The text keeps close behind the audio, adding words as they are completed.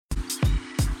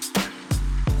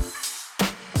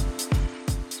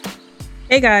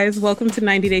Hey guys, welcome to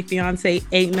 90 Day Fiance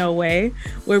Ain't No Way,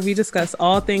 where we discuss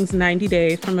all things 90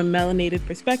 Day from a melanated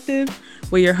perspective.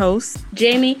 We're your hosts,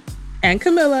 Jamie and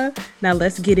Camilla. Now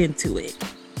let's get into it.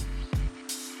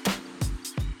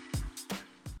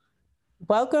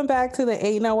 Welcome back to the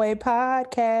Ain't No Way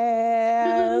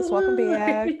podcast. Welcome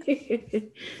back.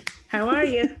 How are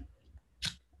you?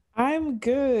 I'm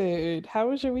good. How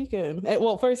was your weekend?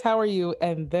 Well, first, how are you?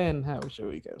 And then, how was your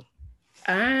weekend?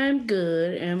 I'm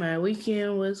good, and my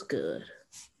weekend was good.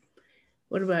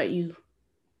 What about you?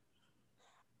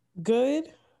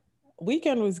 Good.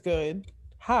 Weekend was good.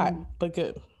 Hot, but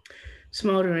good.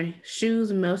 Smoldering.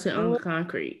 Shoes melted on the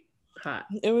concrete. Hot.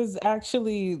 It was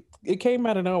actually, it came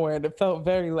out of nowhere and it felt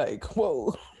very like,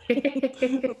 whoa.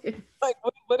 Like,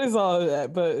 what is all of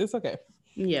that? But it's okay.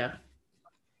 Yeah.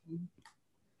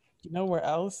 You know where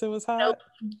else it was hot? Nope.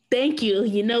 Thank you.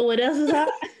 You know what else is hot?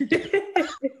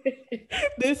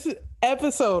 This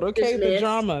episode, okay? The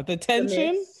drama, the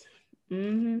tension,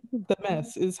 the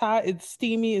mess is hot. It's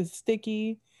steamy. It's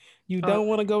sticky. You don't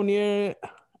want to go near it,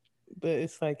 but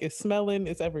it's like it's smelling.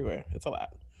 It's everywhere. It's a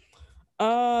lot.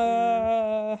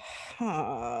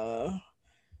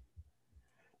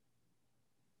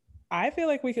 I feel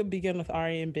like we could begin with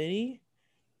Ari and Benny,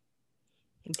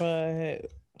 but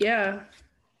yeah.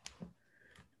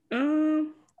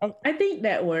 I think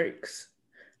that works.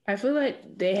 I feel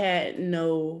like they had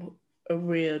no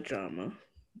real drama.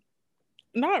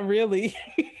 Not really.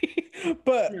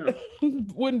 But no.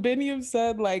 When Biniam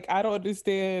said, like, I don't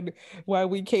understand why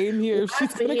we came here if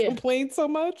she's going to complain so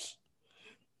much,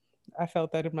 I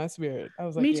felt that in my spirit. I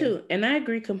was like, me too. And I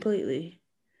agree completely.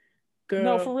 Girl.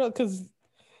 No, for real, because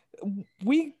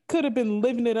we could have been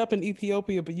living it up in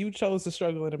Ethiopia, but you chose to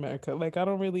struggle in America. Like, I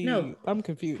don't really, no. I'm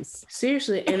confused.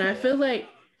 Seriously. And I feel like,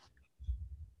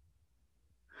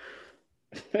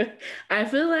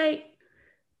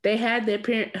 they had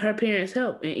her parents'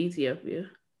 help in Ethiopia.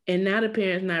 And now the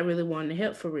parents not really wanting to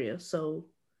help for real. So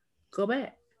go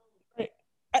back. Right.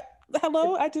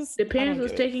 Hello? The parents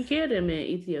was taking care of them in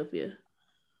Ethiopia.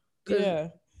 Yeah.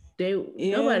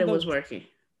 Nobody was working.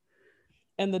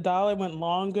 And the dollar went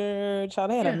longer.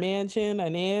 Child, they had a mansion, a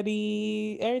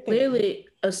nanny, everything. Literally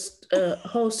a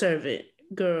whole servant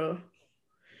girl.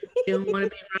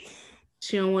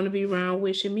 She don't want to be around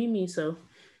wishing Mimi, so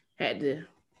had to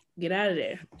get out of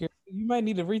there. You might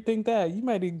need to rethink that. You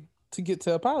might need to get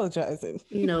to apologizing.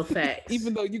 No facts.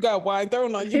 Even though you got wine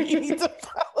thrown on you, you need to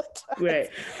apologize. Right.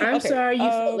 I'm sorry you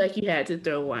felt like you had to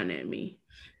throw wine at me.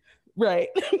 Right.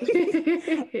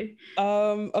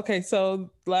 Okay,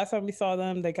 so last time we saw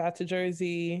them, they got to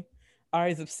Jersey.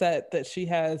 Ari's upset that she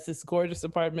has this gorgeous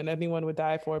apartment anyone would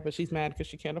die for, but she's mad because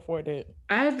she can't afford it.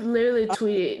 I literally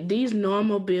tweeted, these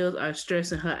normal bills are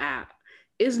stressing her out.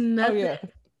 It's nothing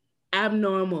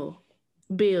abnormal.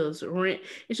 Bills, rent.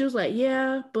 And she was like,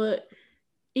 yeah, but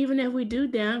even if we do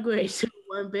downgrade to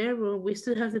one bedroom, we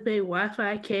still have to pay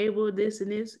Wi-Fi, cable, this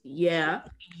and this. Yeah.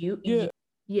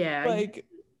 Like,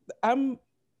 I'm,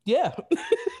 yeah.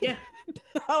 I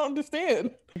don't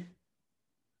understand.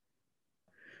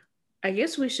 I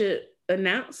guess we should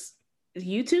announce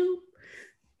YouTube.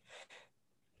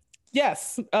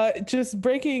 Yes. Just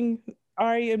breaking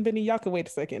Ari and Benny Yaka. Wait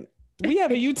a second. We have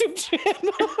a YouTube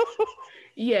channel.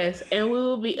 Yes, and we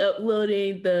will be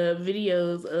uploading the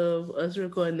videos of us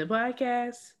recording the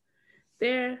podcast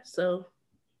there. So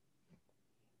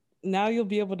now you'll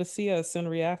be able to see us and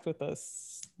react with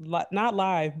us. Not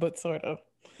live, but sort of.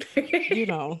 You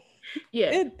know.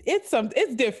 Yeah, it's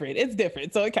different. It's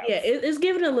different, so it counts. Yeah, it's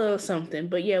giving a little something,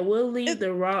 but yeah, we'll leave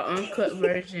the raw, uncut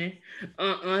version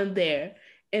on there,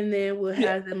 and then we'll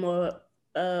have the more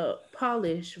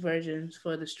polished versions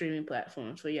for the streaming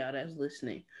platforms for y'all that's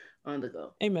listening on the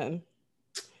go. Amen.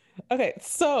 Okay,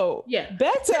 so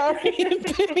back to Ari and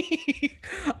Benny.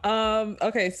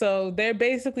 Okay, so they're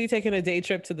basically taking a day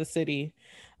trip to the city.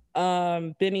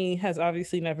 Benny has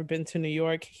obviously never been to New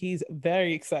York. He's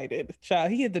very excited.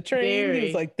 Child, he hit the train. He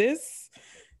was like, "This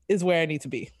is where I need to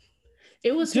be."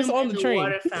 It was just on the train.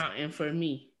 Water fountain for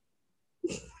me.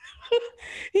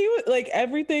 He was like,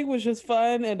 everything was just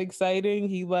fun and exciting.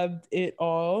 He loved it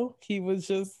all. He was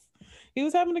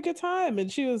having a good time.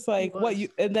 And she was like, "What you?"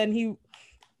 And then he,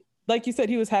 like you said,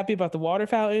 he was happy about the water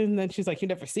fountain. And then she's like, "You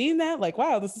never seen that? Like,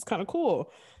 wow, this is kind of cool."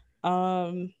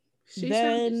 She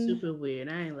sounded super weird.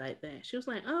 I ain't like that. She was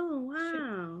like, "Oh,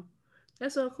 wow.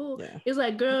 That's so cool." Yeah. It's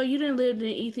like, girl, you didn't live in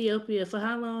Ethiopia for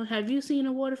how long? Have you seen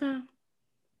a water fountain?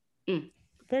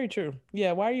 Very true.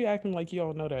 Yeah, why are you acting like you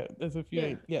don't know that? As if you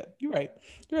ain't. Yeah, you're right.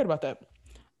 You're right about that.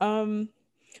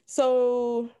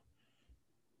 So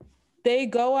they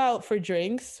go out for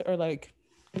drinks, or like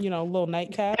little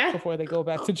nightcap before they go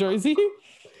back to Jersey.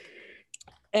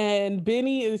 And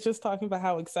Benny is just talking about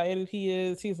how excited he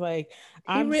is. He's like,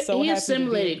 he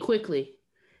assimilated quickly.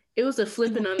 It was a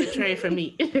flipping on the train for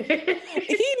me.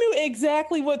 He knew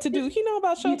exactly what to do. He knew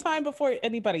about Showtime before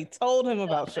anybody told him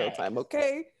about Showtime,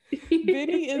 okay?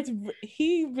 Benny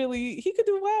he could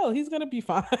do well. He's gonna be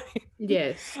fine.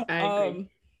 Yes, I agree.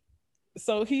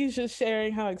 So he's just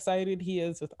sharing how excited he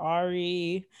is with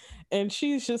Ari. And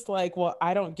she's just like, well,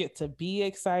 I don't get to be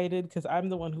excited because I'm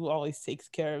the one who always takes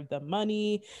care of the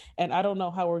money. And I don't know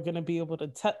how we're going to be able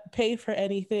to pay for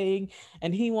anything.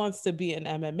 And he wants to be an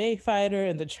MMA fighter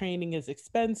and the training is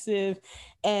expensive.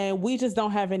 And we just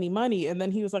don't have any money. And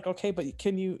then he was like, okay, but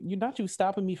can you're not you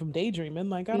stopping me from daydreaming.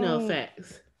 Like, I don't know.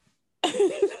 Facts.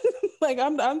 Like,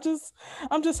 I'm just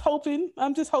hoping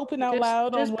out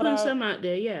loud. Just putting some out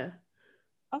there. Yeah.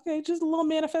 Okay, just a little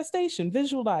manifestation,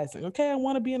 visualizing. Okay, I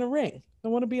want to be in a ring. I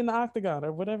want to be in the octagon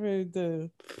or whatever it's the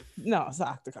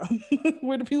octagon.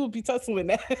 Where the people be tussling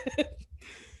at.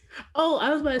 Oh, I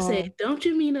was about to say, don't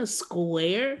you mean a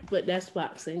square? But that's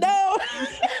boxing. No.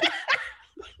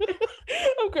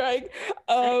 I'm crying.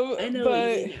 I know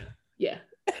but yeah.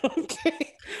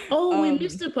 Okay. Oh, we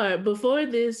missed the part. Before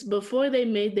they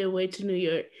made their way to New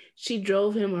York, she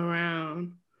drove him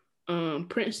around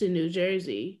Princeton, New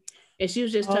Jersey. And she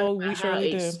was just talking about how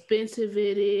expensive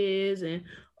it is. And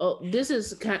this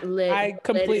is kind of I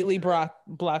completely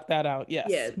blocked that out. Yes.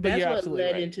 Yeah, that's what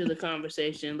led into the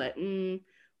conversation. Like,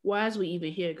 why is we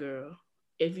even here, girl?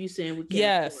 If you saying we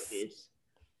can't afford this.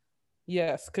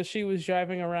 Yes, because she was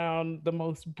driving around the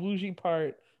most bougie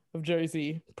part of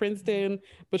Jersey, Princeton,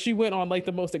 but she went on like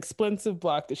the most expensive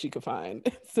block that she could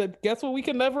find. Said, guess what we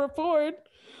can never afford?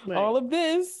 Right. All of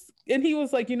this. And he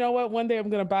was like, you know what? One day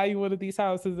I'm going to buy you one of these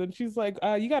houses. And she's like,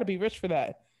 you got to be rich for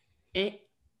that. And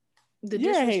you're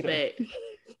disrespect.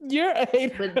 You're a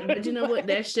hater. But you know what?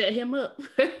 That shut him up.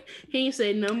 He ain't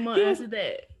say no more after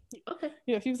that. Okay.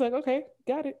 Yeah, he was like, okay,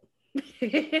 got it.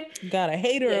 Got a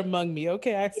hater among me.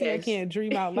 Okay, I see I can't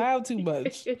dream out loud too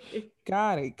much.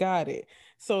 Got it.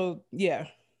 So, yeah,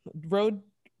 road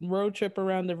trip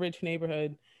around the rich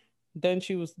neighborhood. Then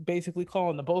she was basically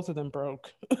calling the both of them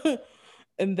broke.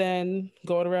 And then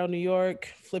going around New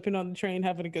York, flipping on the train,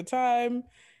 having a good time.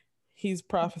 He's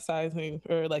prophesizing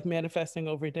or like manifesting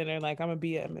over dinner, like, I'm gonna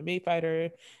be an MMA fighter.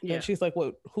 Yeah. And she's like,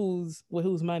 "What? Whose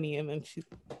money?" And then she's,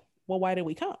 "Well, why did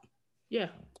we come? Yeah,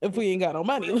 if we ain't got no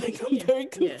money." Like, I'm very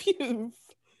confused. Yeah.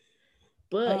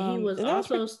 But he was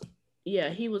also,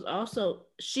 he was also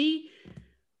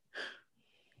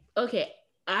Okay,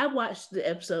 I watched the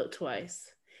episode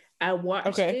twice. I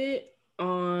watched it.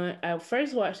 I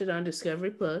first watched it on Discovery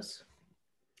Plus.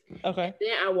 Okay.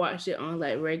 Then I watched it on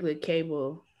like regular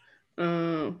cable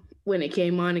when it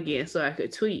came on again so I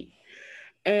could tweet.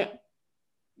 And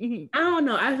I don't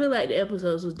know, I feel like the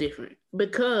episodes was different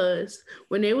because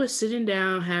when they were sitting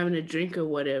down having a drink or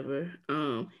whatever,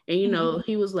 and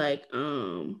he was like,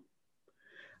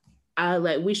 I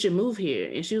like, we should move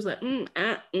here. And she was like,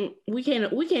 we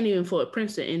can't even afford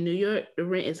Princeton in New York. The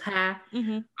rent is high.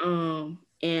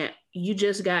 And you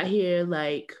just got here,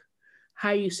 like, how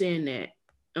are you saying that?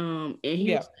 And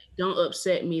he was like, don't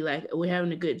upset me, like, we're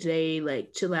having a good day,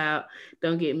 like, chill out,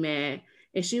 don't get mad.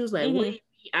 And she was like, wait,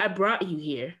 I brought you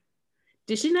here.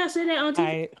 Did she not say that on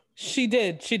TV? She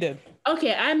did.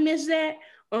 Okay, I missed that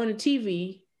on the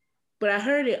TV, but I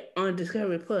heard it on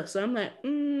Discovery Plus. So I'm like,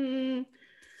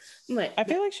 I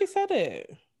feel like she said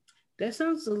it. That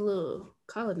sounds a little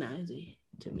colonizing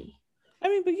to me. I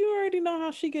mean, but you already know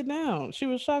how she get down. She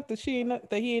was shocked that he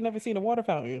ain't never seen a water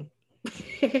fountain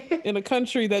in a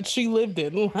country that she lived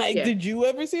in. Like, did you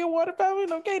ever see a water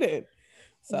fountain? Okay, then.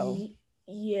 So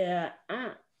yeah,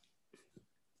 I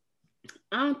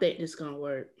don't think this is gonna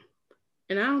work,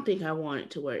 and I don't think I want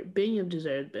it to work. Binyam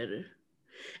deserves better.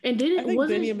 And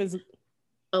Binyam is.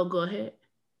 Oh, go ahead.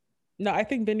 No, I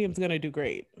think Binyam's gonna do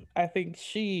great. I think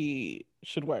she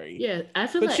should worry. Yeah, I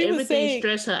feel like everything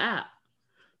stressed her out.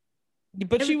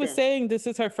 But she was saying this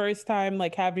is her first time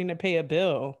like having to pay a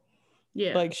bill.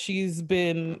 Yeah, like she's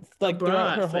been like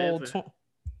throughout her whole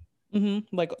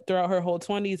like throughout her whole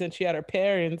 20s, and she had her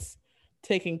parents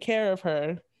taking care of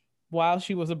her while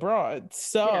she was abroad.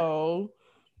 So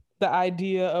the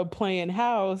idea of playing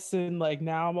house and like,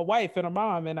 now I'm a wife and a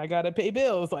mom and I gotta pay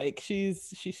bills, like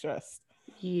she's stressed.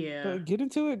 Yeah, but get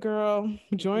into it, girl.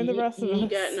 Join the rest of us. You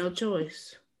got no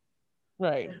choice,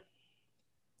 right?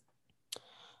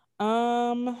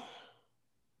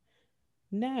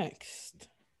 Next,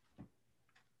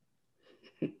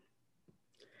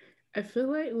 I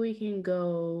feel like we can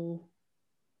go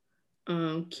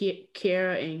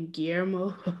Kara and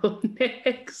Guillermo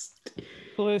next.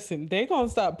 Listen, they gonna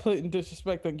stop putting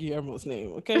disrespect on Guillermo's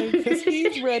name, okay? Because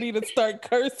he's ready to start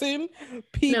cursing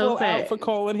people out for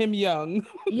calling him young.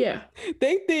 Yeah.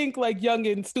 They think like young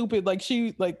and stupid, like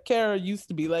Kara used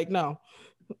to be. Like, no.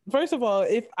 First of all,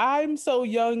 if I'm so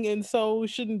young and so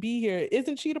shouldn't be here,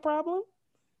 isn't she the problem?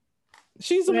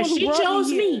 She's the one who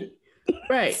chose me.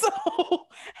 Right. So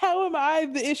how am I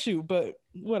the issue? But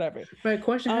whatever. Right.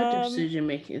 Question her decision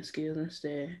making skills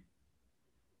instead.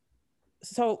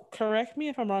 So correct me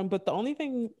if I'm wrong, but the only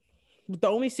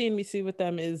scene we see with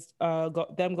them is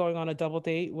them going on a double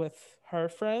date with her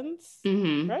friends,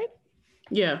 right?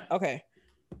 Yeah. Okay.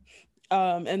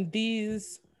 And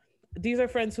these are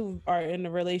friends who are in a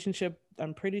relationship.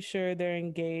 I'm pretty sure they're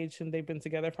engaged and they've been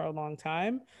together for a long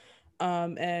time.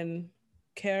 And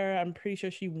Kara, I'm pretty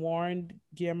sure she warned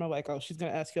Guillermo, like, oh, she's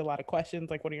gonna ask you a lot of questions,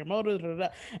 like, what are your motives?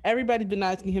 Everybody's been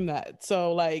asking him that.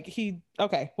 So like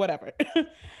okay, whatever.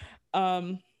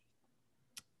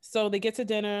 So they get to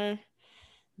dinner,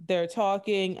 they're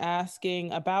talking,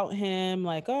 asking about him,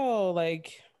 like, oh,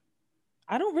 like,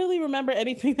 I don't really remember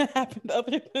anything that happened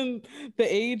other than the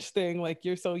age thing. Like,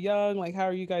 you're so young, like, how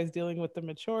are you guys dealing with the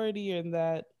maturity and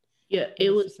that? Yeah,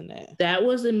 that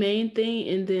was the main thing.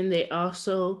 And then they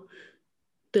also,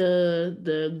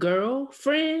 the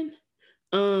girlfriend,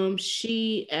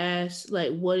 she asked,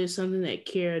 like, what is something that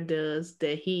Kara does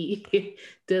that he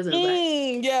doesn't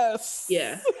like? Yes.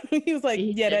 Yeah. He was like,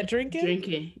 that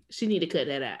drinking. She need to cut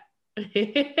that out.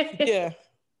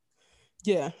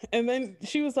 Yeah. And then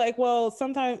she was like, well,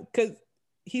 sometimes, because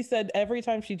he said every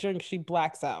time she drinks, she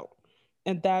blacks out.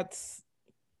 And that's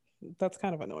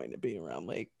kind of annoying to be around.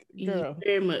 Like, girl.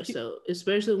 Very much so.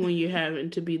 Especially when you're having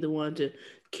to be the one to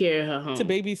carry her home. To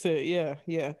babysit,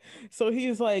 yeah. So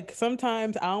he's like,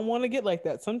 sometimes I don't want to get like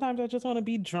that. Sometimes I just want to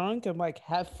be drunk and like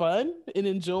have fun and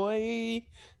enjoy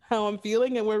how I'm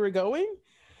feeling and where we're going.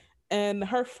 And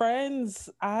her friends,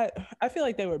 I feel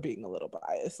like they were being a little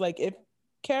biased. Like, if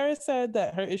Kara said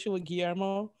that her issue with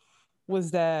Guillermo was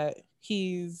that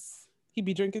he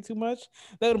be drinking too much,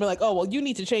 they would have been like, oh, well, you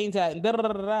need to change that, and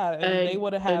and they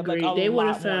would have had like a lot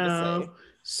more to say.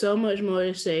 So much more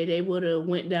to say. They would have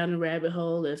went down the rabbit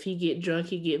hole. If he get drunk,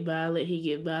 he get violent,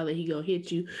 he gonna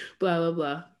hit you, blah blah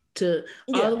blah.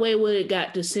 All the way where it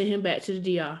got to send him back to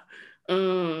the DR.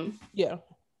 Yeah.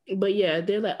 But yeah,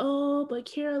 they're like, oh, but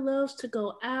Kara loves to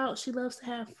go out. She loves to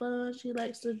have fun. She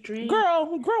likes to drink.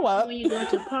 Girl, grow up. When you go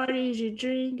to parties, you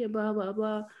drink and blah, blah,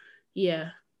 blah. Yeah.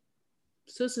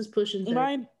 Sister's pushing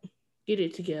things. Get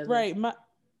it together. Right.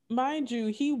 Mind you,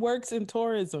 he works in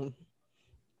tourism.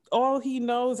 All he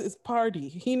knows is party.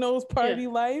 He knows party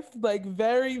life like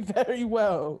very, very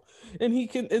well.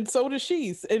 And so does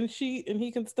she. And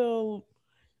he can still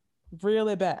reel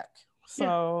it back.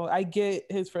 So I get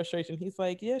his frustration. He's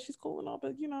like, yeah, she's cool and all,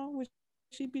 but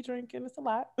she'd be drinking. It's a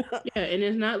lot. Yeah, and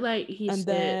it's not like he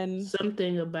said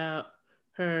something about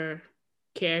her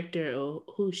character or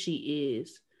who she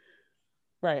is.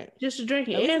 Right. Just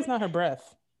drinking. At least it's not her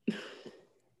breath.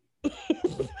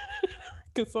 Because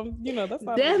that's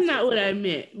not. That's not what I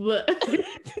meant. But okay,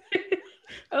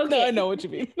 no, I know what you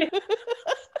mean.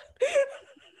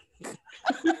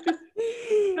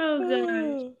 Oh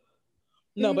gosh.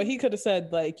 No, but he could have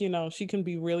said, like, she can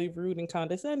be really rude and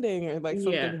condescending, or like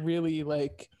something really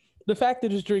like the fact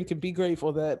that it's drinking, be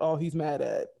grateful that all he's mad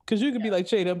at. Because you could be like,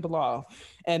 Shay, them Bilal.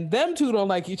 And them two don't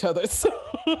like each other. So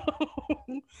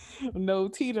no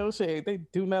tea, no shade. They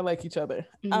do not like each other.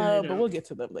 But we'll get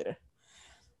to them later.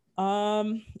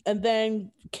 And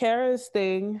then Kara's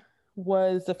thing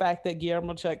was the fact that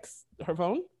Guillermo checks her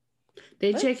phone.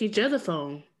 They check each other's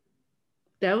phone.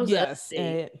 That was no me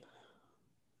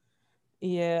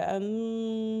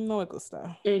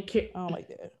gusta. I don't like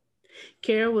that.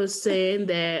 Kara was saying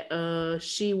that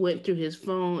she went through his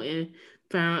phone and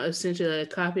found essentially a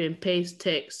copy and paste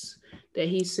text that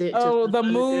he sent. Oh, the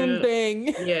moon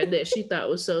thing. Yeah, that she thought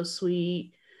was so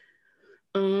sweet.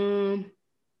 And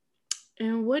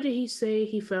what did he say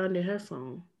he found in her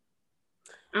phone?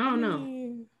 I don't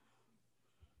know.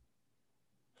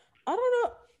 I don't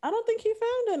know. I don't think he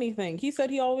found anything. He said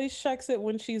he always checks it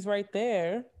when she's right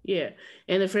there. Yeah.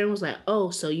 And the friend was like, oh,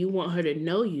 so you want her to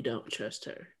know you don't trust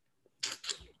her.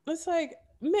 It's like,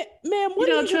 ma'am, what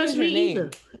you don't trust me either.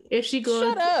 If she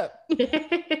going, shut up.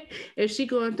 If she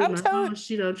going through my phone,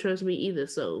 she don't trust me either.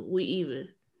 So we even.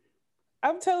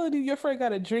 I'm telling you, your friend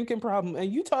got a drinking problem,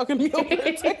 and you talking to me over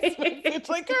a text message.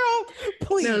 Like, girl,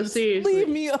 please, no, seriously, leave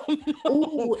me alone.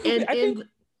 Ooh,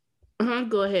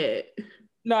 go ahead.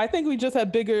 No, I think we just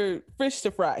have bigger fish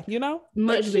to fry.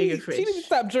 Much bigger fish. She needs to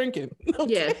stop drinking.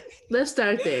 Okay? Yeah, let's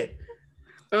start there.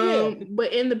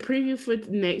 But in the preview for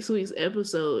next week's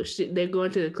episode, they're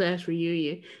going to the class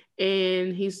reunion,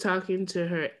 and he's talking to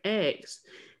her ex,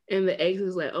 and the ex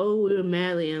is like, "Oh, we were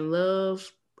madly in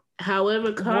love."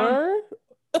 However,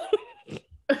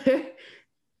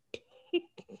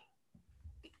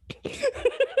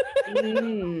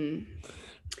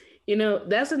 you know,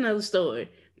 that's another story.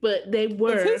 But they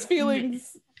were his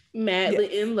feelings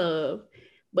madly in love.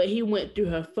 But he went through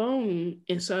her phone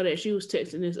and saw that she was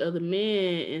texting this other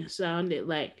man and sounded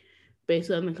like, based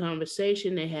on the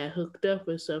conversation, they had hooked up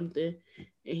or something.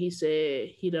 And he said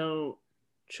he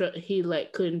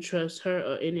couldn't trust her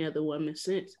or any other woman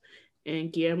since.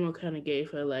 And Guillermo kind of gave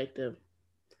her like the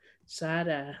side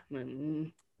eye,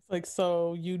 like,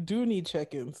 so you do need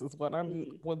check-ins, is what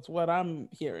I'm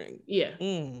hearing. Yeah.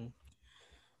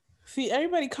 See,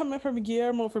 everybody coming from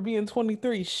Guillermo for being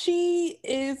 23. She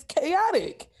is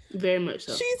chaotic. Very much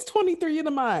so. She's 23 in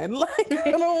the mind. Like,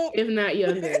 if not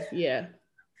younger, yeah.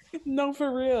 No,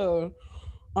 for real.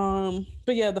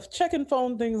 But yeah, the checking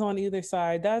phone things on either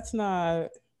side, that's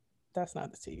not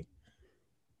the tea.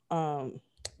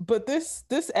 But this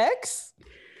ex,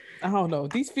 I don't know.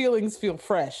 These feelings feel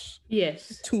fresh.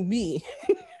 Yes. To me.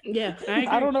 Yeah, I agree.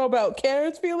 I don't know about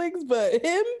Karen's feelings, but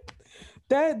him,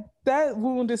 that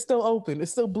wound is still open.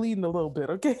 It's still bleeding a little bit.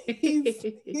 Okay,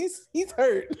 he's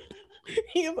hurt.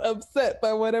 He's upset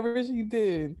by whatever she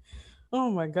did. Oh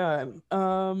my god.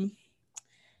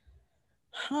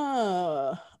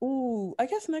 Ooh, I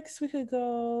guess next we could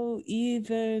go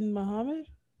Eve and Muhammad.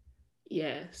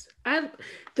 Yes,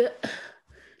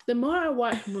 the more I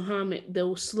watch Muhammad,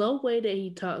 the slow way that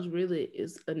he talks really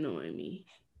is annoying me.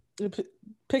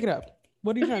 Pick it up.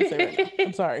 What are you trying to say right now?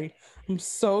 I'm sorry. I'm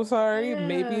so sorry. Yeah,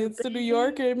 maybe it's the New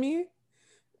Yorker in me.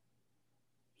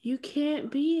 You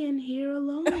can't be in here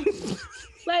alone.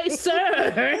 Like,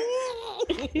 sir.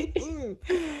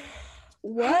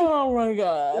 Why? Oh my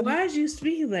god. Why did you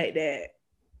speak like that?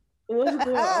 What's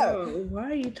going on?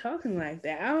 Why are you talking like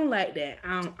that? I don't like that.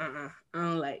 I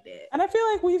don't like that. And I feel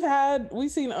like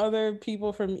we've seen other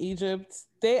people from Egypt.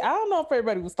 I don't know if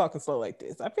everybody was talking slow like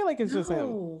this. I feel like it's just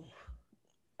him.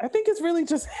 I think it's really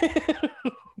just him.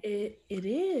 It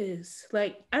is.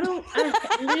 Like, I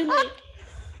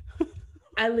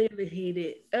literally hate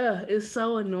it. It's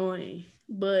so annoying.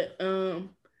 But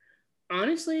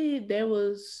honestly, there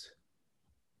was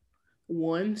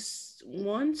one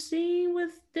scene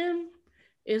with them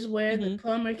is where the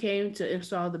plumber came to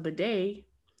install the bidet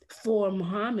for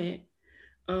Muhammad.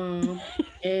 And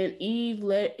Eve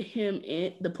let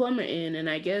the plumber in, and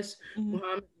I guess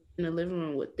Muhammad in the living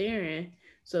room with Theron.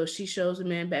 So she shows the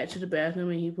man back to the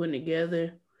bathroom and he putting it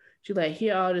together. She like,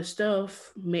 here all this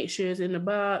stuff, make sure it's in the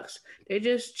box. They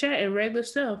just chatting regular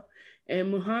stuff. And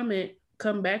Muhammad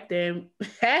come back there and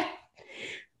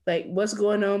like, what's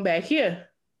going on back here?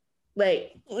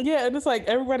 Like, yeah, and it's like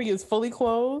everybody is fully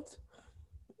clothed.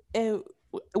 And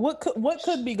what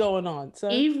could be going on? So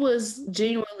Eve was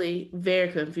genuinely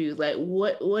very confused. Like,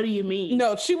 what do you mean?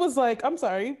 No, she was like, I'm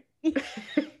sorry.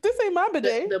 This ain't my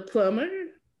bidet. The plumber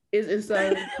is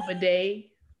installing a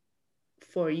bidet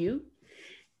for you.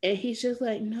 And he's just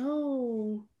like,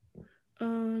 no,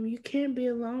 you can't be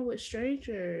alone with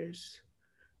strangers.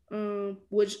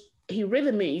 Which he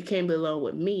really meant you can't be alone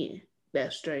with men,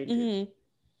 that's strangers.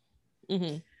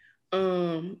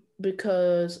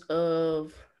 Because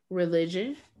of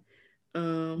religion.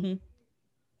 Women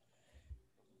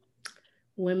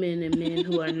and men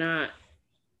who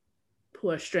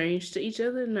are strange to each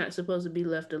other, not supposed to be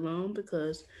left alone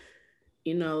because,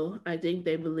 you know, I think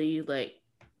they believe like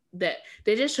that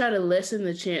they just try to lessen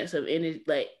the chance of any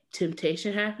like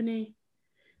temptation happening.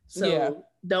 So yeah.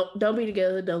 Don't be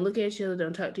together, don't look at each other,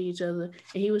 don't talk to each other.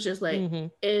 And he was just like,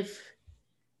 if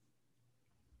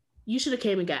you should have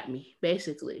came and got me,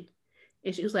 basically.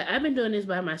 And she was like, I've been doing this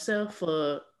by myself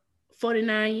for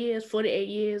 49 years, 48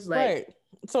 years. Like, right.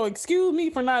 So excuse me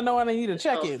for not knowing I need to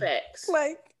check in. Facts.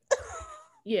 Like,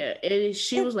 yeah. And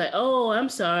she was like, oh, I'm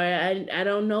sorry. I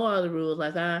don't know all the rules.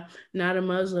 Like, I'm not a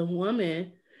Muslim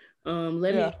woman.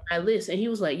 Let me my list. And he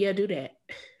was like, yeah, do that.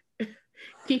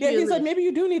 He's like, maybe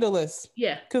you do need a list.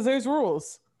 Yeah. Because there's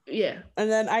rules. Yeah. And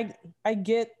then I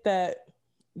get that,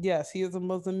 yes, he is a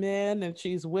Muslim man and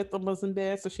she's with a Muslim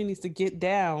man, so she needs to get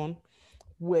down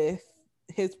with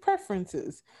his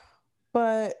preferences.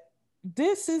 But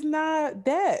this is not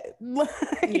that.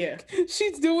 Like,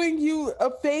 she's doing you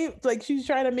a favor. Like, she's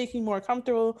trying to make you more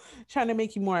comfortable, trying to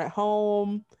make you more at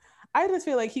home. I just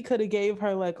feel like he could have gave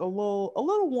her like a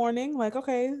little warning, like,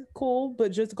 okay, cool,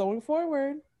 but just going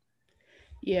forward.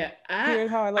 Yeah, I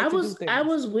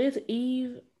was with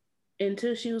Eve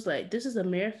until she was like, "This is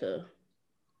America."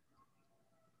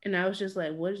 And I was just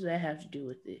like, what does that have to do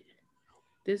with it?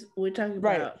 This we're talking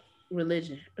about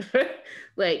religion.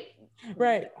 Like,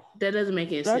 right. That doesn't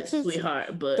make any sense,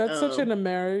 sweetheart. But that's such an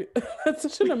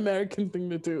American thing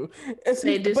to do.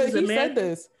 Say, but he said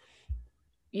this.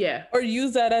 Yeah. Or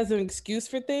use that as an excuse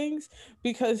for things,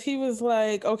 because he was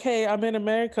like, okay, I'm in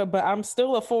America, but I'm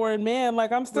still a foreign man.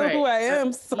 Like, I'm still who I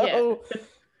am. So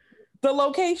the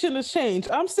location has changed.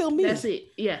 I'm still me. That's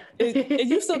it. Yeah. And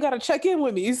you still got to check in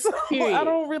with me. So I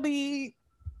don't really...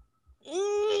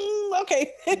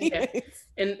 okay. Yeah.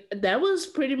 And that was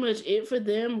pretty much it for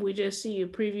them. We just see a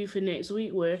preview for next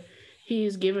week where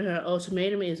he's giving her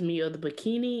ultimatum: is me or the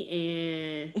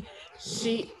bikini, and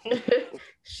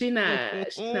she's not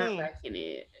liking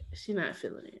it. She's not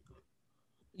feeling it.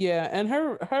 Yeah, and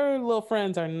her little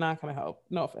friends are not gonna help.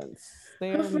 No offense.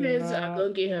 Her friends are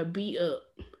gonna get her beat up.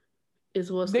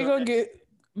 Is what's they're gonna get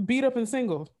beat up and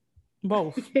single.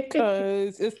 Both,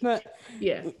 because it's not.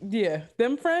 Yeah.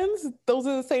 Them friends, those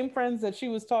are the same friends that she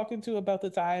was talking to about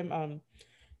the time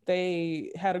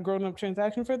they had a grown-up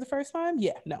transaction for the first time.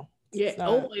 Yeah, no. Yeah.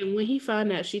 Oh, and when he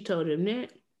found out she told him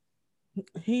that,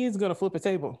 he's gonna flip a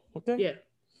table. Okay. Yeah.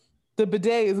 The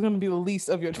bidet is gonna be the least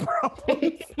of your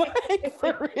problems. Like,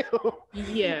 for real.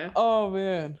 Yeah. Oh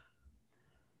man.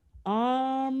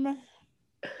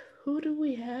 Who do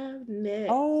we have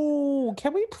next? Oh,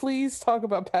 can we please talk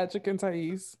about Patrick and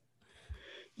Thais?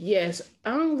 Yes,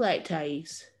 I don't like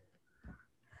Thais.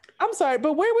 I'm sorry,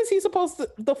 but where was he supposed to...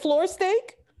 The floor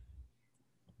steak?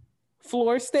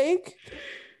 Floor steak?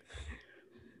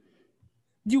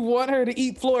 You want her to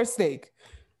eat floor steak.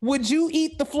 Would you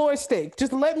eat the floor steak?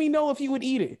 Just let me know if you would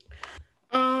eat it.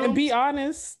 And be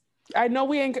honest. I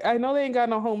know they ain't got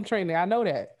no home training. I know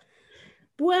that.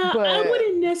 Well, I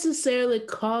wouldn't necessarily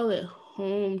call it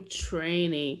home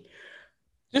training.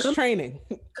 Just training.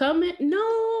 Coming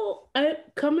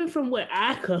from where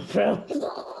I come from,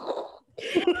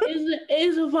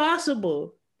 it's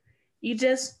impossible. You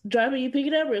just drop it, you pick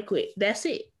it up real quick. That's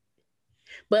it.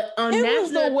 But it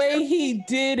was the way he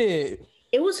did it.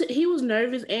 He was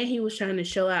nervous, and he was trying to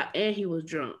show out, and he was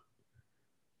drunk.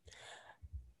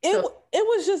 It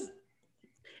was just,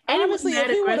 and honestly, it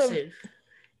was aggressive.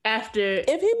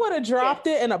 If he would have dropped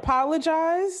it and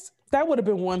apologized, that would have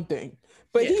been one thing.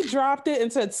 But he dropped it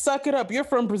and said, "Suck it up. You're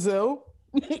from Brazil."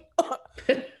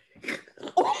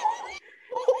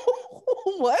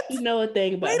 What? You know a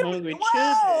thing about hungry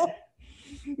children.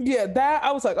 Yeah, that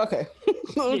I was like, okay,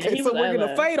 okay, so we're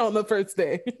gonna fight on the first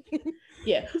day.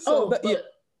 Yeah. So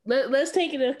let's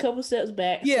take it a couple steps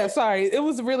back. Yeah, sorry, it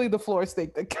was really the floor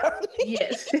steak that got me.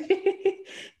 Yes.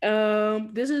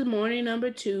 This is morning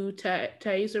number 2.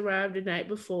 Thais arrived the night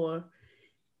before,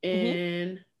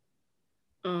 and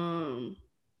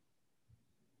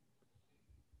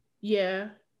yeah.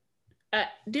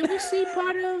 Did we see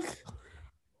part of?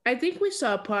 I think we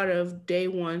saw part of day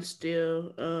 1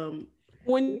 still.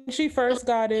 When she first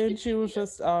got in, she was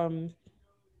just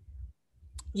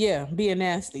being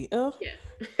nasty. Yeah.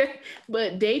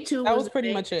 But day 2 was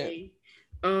pretty much it.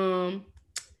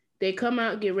 They come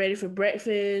out, get ready for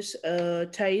breakfast.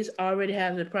 Thais already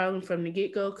has a problem from the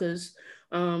get-go because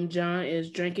John is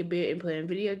drinking beer and playing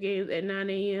video games at 9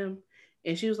 a.m.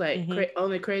 And she was like,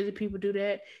 only crazy people do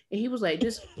that. And he was like,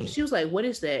 she was like, what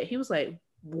is that? He was like,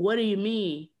 what do you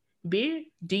mean? Beer?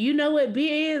 Do you know what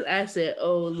beer is? I said,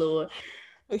 oh, Lord.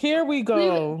 Here we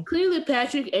go. Clearly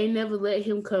Patrick ain't never let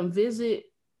him come visit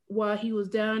while he was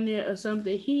down there or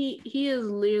something. He is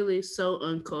literally so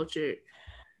uncultured.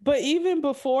 But even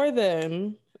before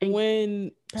then,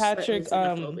 when Patrick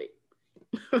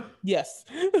yes,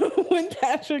 when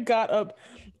Patrick got up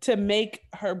to make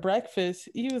her breakfast,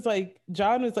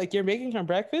 John was like, "You're making her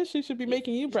breakfast? She should be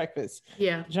making you breakfast."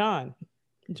 Yeah. John,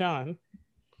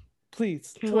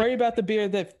 please worry about the beer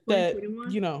that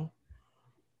you know.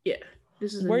 Yeah.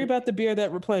 Worry about the beer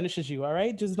that replenishes you, all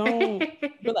right? Just don't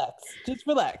relax. Just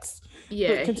relax.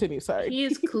 Yeah. But continue, sorry. He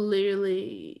is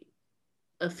clearly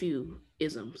a few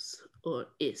isms or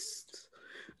ists.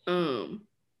 So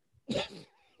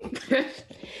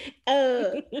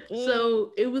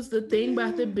it was the thing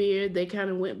about the beer. They kind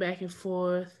of went back and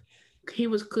forth. He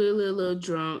was clearly a little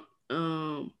drunk.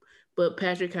 But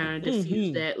Patrick kind of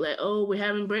diffused that, like, oh, we're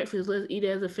having breakfast. Let's eat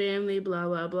as a family, blah,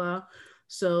 blah, blah.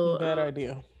 So bad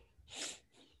idea.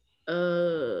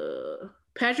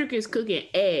 Patrick is cooking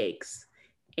eggs,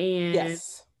 and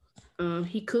yes.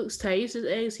 He cooks Thais's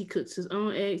eggs, he cooks his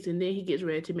own eggs, and then he gets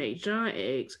ready to make John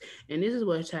eggs. And this is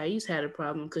where Thais had a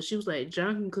problem, because she was like,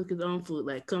 John can cook his own food,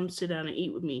 like, come sit down and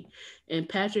eat with me. And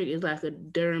Patrick is like a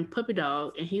darn puppy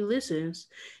dog, and he listens.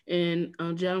 And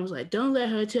John was like, don't let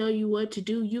her tell you what to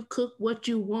do. You cook what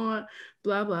you want,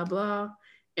 blah, blah, blah.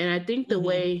 And I think the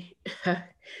way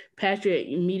Patrick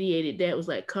mediated that was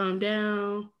like, calm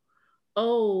down.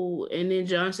 Oh, and then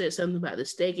John said something about the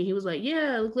steak, and he was like,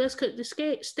 yeah, let's cook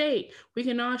the steak. We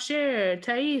can all share.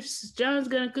 Thais, John's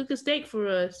going to cook a steak for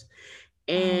us.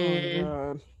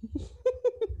 And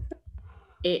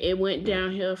it went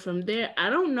downhill from there. I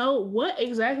don't know what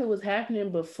exactly was happening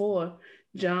before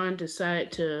John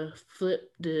decided to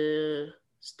flip the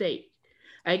steak.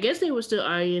 I guess they were still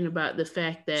arguing about the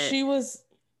fact that she was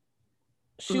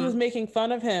making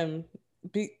fun of him.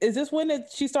 Is this when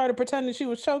she started pretending she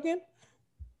was choking?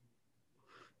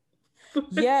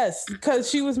 Yes, because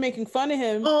she was making fun of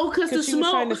him. Oh, because the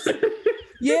smoke.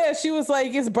 Yeah, she was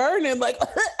like, it's burning. Like,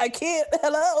 I can't.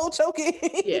 Hello, choking.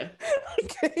 Yeah.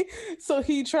 Okay. So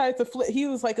he tried to flip. He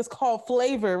was like, it's called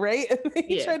flavor, right? And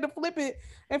he tried to flip it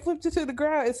and flipped it to the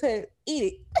ground and said, eat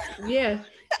it. Yeah.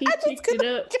 He picked it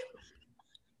up.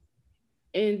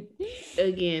 And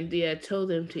again, I told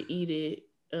them to eat it.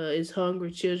 It's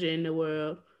hungry children in the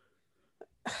world.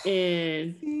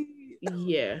 And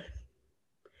yeah.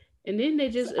 And then they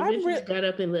just eventually got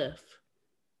up and left.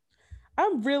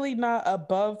 I'm really not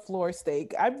above floor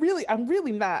steak. I'm really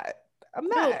not. I'm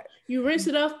not. No, you rinse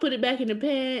it off, put it back in the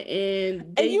pan,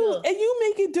 and you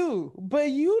make it do.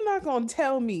 But you're not gonna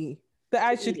tell me that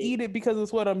I should eat it because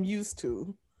it's what I'm used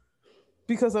to.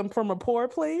 Because I'm from a poor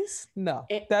place? No,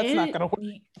 that's not gonna work.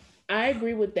 I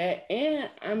agree with that. And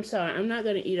I'm sorry, I'm not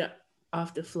gonna eat it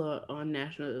off the floor on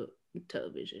national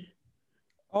television.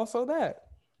 Also that.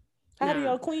 How do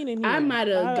y'all clean in here? I might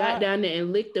have got down there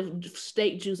and licked the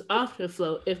steak juice off the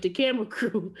floor if the camera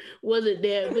crew wasn't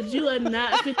there. But you are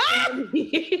not fit to have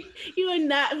me. You are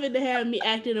not fit to have me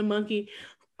acting a monkey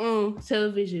on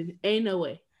television. Ain't no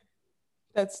way.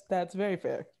 That's very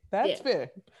fair. That's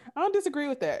fair. I don't disagree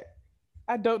with that.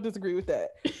 I don't disagree with that.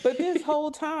 But this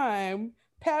whole time,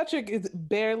 Patrick is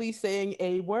barely saying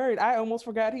a word. I almost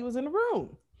forgot he was in the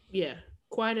room. Yeah.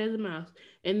 Quiet as a mouse.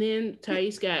 And then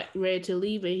Thais got ready to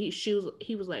leave, and she was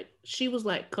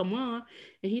like, come on.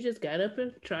 And he just got up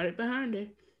and trotted behind her.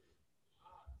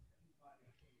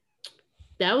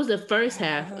 That was the first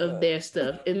half of their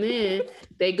stuff. And then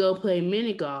they go play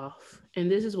mini golf. And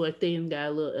this is where things got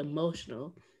a little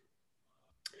emotional.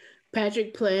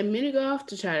 Patrick playing mini golf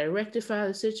to try to rectify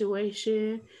the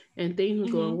situation, and things were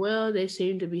going well. They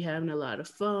seemed to be having a lot of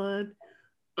fun.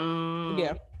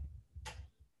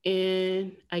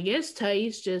 And I guess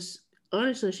Thais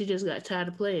she just got tired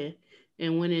of playing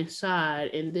and went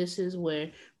inside. And this is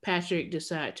where Patrick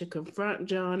decided to confront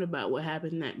John about what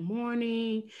happened that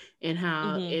morning and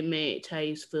how it made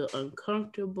Thais feel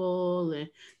uncomfortable and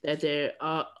that they're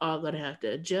all going to have to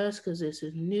adjust because this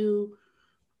is new.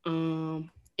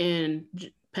 And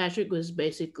Patrick was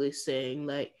basically saying,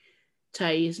 like,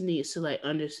 Thais needs to, like,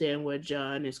 understand where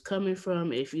John is coming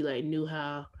from. If you, like, knew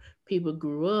how people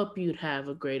grew up, you'd have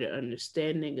a greater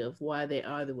understanding of why they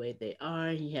are the way they are.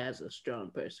 He has a strong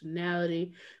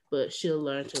personality, but she'll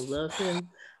learn to love him.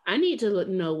 I need to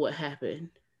know what happened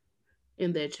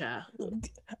in their childhood.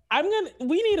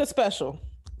 We need a special,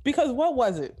 because what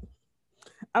was it?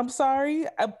 I'm sorry,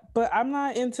 but I'm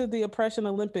not into the oppression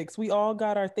Olympics. We all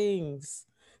got our things.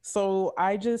 So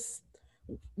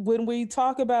when we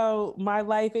talk about My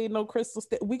Life Ain't No Crystal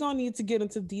State, we're going to need to get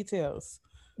into details.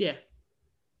 Yeah.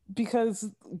 Because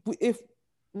if,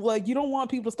 like, you don't want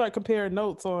people to start comparing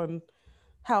notes on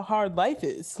how hard life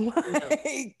is.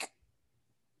 Like,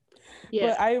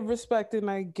 but I respect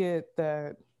and I get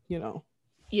that,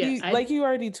 like you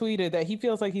already tweeted that he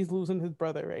feels like he's losing his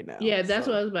brother right now. Yeah, that's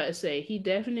what I was about to say. He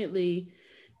definitely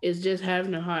is just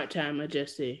having a hard time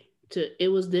adjusting to, it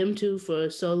was them two for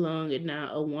so long, and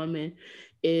now a woman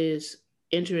is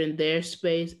entering their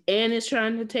space and is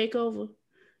trying to take over.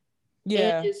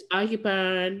 Yeah, and is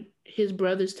occupying his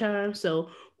brother's time. So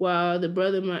while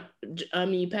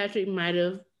Patrick might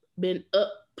have been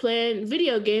up playing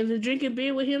video games and drinking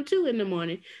beer with him too in the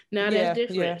morning. Now that's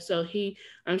different. Yeah. So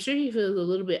I'm sure he feels a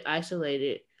little bit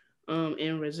isolated,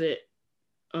 and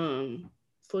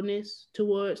resentfulness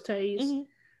towards Thais.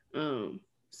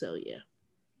 So yeah,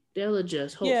 they'll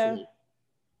adjust hopefully.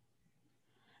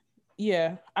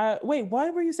 Yeah. Wait,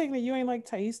 why were you saying that you ain't like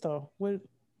Thais though? What?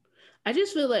 I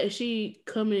just feel like she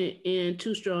coming in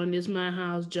too strong. This my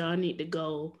house. John need to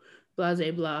go. Blah, blah,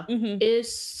 blah.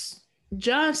 It's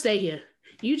John, stay here.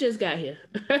 You just got here.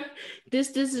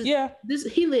 This is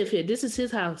he live here. This is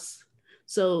his house.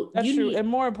 So that's true. And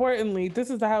more importantly, this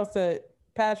is the house that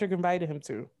Patrick invited him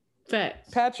to.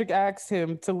 Facts. Patrick asked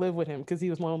him to live with him because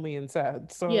he was lonely and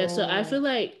sad. So yeah. So I feel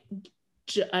like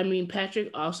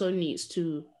Patrick also needs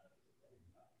to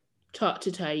talk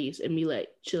to Thais and be like,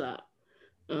 chill out.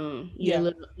 You're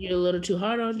a little too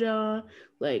hard on John.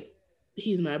 Like,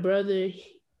 he's my brother.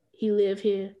 He live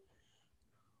here.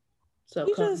 So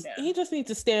he just needs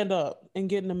to stand up and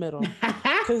get in the middle.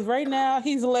 Because right now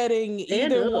he's letting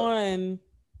either one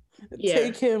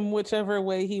take him whichever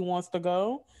way he wants to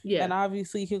go. Yeah. And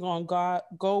obviously he's gonna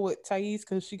go with Thais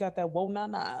because she got that whoa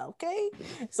nah, okay?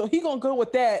 So he's gonna go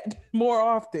with that more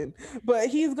often. But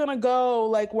he's gonna go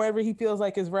like wherever he feels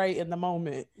like is right in the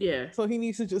moment. Yeah. So he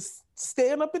needs to just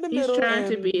stand up in the middle. He's trying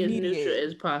to be as neutral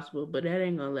as possible, but that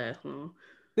ain't gonna last long.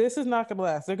 This is not gonna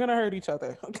last. They're gonna hurt each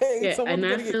other. Okay. Yeah, someone's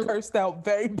gonna get cursed out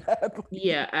very badly.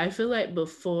 Yeah, I feel like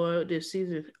before this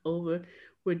season's over,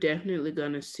 we're definitely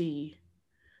gonna see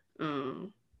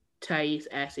Thais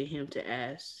asking him to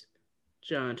ask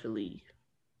John to leave.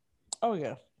 Oh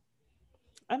yeah.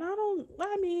 And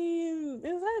I mean,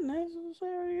 is that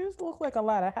necessary? It looks like a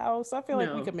lot of house. I feel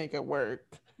like we could make it work.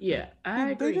 Yeah,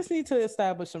 I agree. They just need to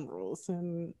establish some rules,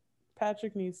 and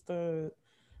Patrick needs to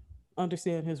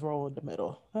understand his role in the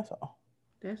middle. That's all.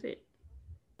 That's it.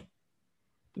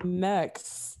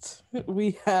 Next,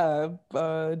 we have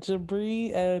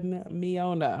Jibri and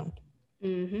Miona.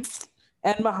 Mm-hmm.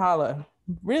 And Mahala.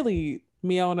 Really,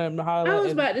 Miona and Mahala. I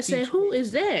was about to say, who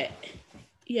is that?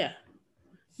 Yeah.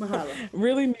 Mahala.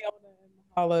 Really, Miona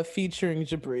and Mahala featuring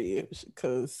Jibri,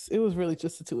 because it was really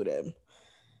just the two of them.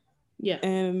 Yeah.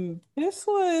 And this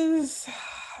was...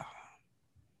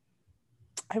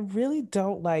 I really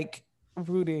don't like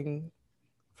rooting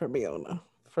for Miona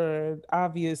for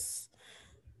obvious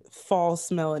false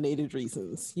melanated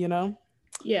reasons, you know?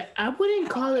 Yeah, I wouldn't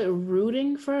call it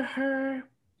rooting for her,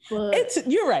 but...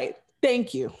 You're right.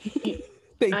 Thank you.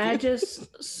 I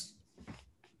just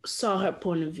saw her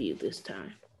point of view this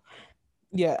time.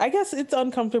 Yeah, I guess it's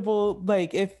uncomfortable.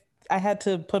 Like, if I had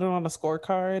to put it on a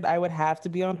scorecard, I would have to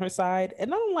be on her side.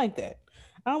 And I don't like that.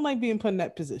 I don't like being put in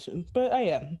that position, but I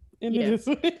am. Yeah.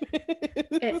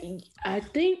 I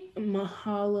think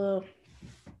Mahala,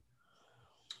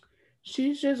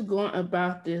 she's just going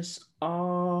about this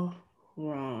all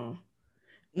wrong.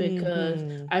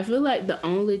 Because I feel like the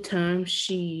only time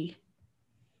she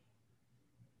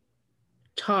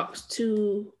talks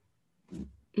to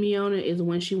Miona is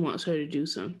when she wants her to do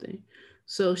something.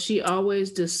 So she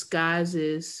always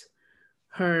disguises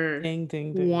her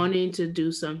wanting to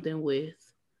do something with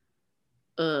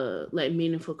like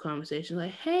meaningful conversation,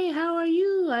 like, hey, how are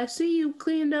you? I see you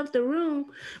cleaned up the room.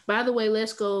 By the way,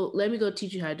 let me go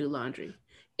teach you how to do laundry.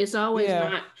 It's always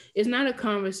it's not a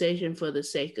conversation for the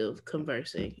sake of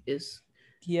conversing. It's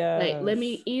like, let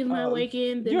me ease my way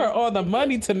in. You're on the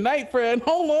money tonight, friend.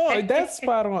 Hold on. That's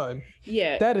spot on.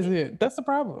 Yeah. That is it. That's the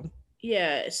problem.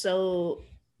 Yeah. So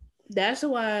that's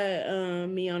why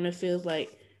Miona feels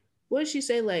like, what did she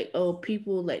say? Like, oh,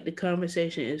 people, like, the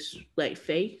conversation is like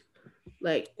fake.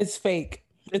 Like, it's fake.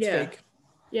 It's fake.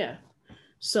 Yeah.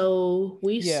 So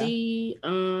we see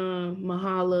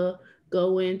Mahala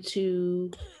go into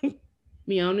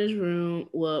Miona's room,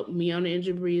 Miona and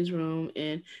Jibri's room,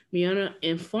 and Miona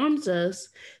informs us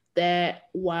that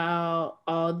although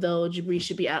Jibri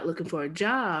should be out looking for a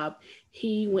job,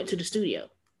 he went to the studio.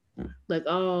 Like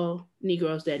all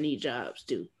Negroes that need jobs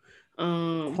do.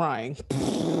 Crying.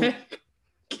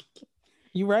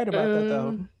 You right about that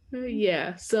though.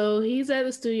 Yeah, so he's at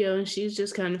the studio and she's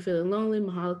just kind of feeling lonely.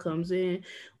 Mahala comes in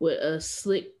with a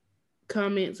slick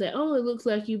comment, say, oh, it looks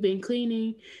like you've been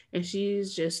cleaning. And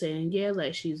she's just saying, yeah,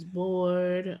 like she's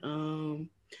bored.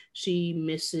 She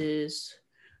misses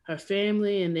her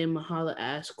family. And then Mahala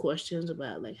asks questions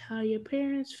about like how your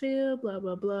parents feel, blah,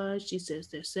 blah, blah. She says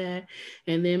they're sad.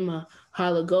 And then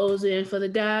Mahala goes in for the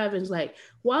dive and is like,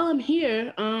 while I'm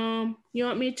here, you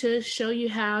want me to show you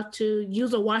how to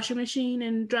use a washing machine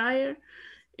and dryer?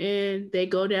 And they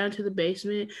go down to the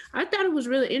basement. I thought it was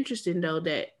really interesting though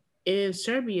that in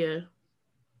Serbia,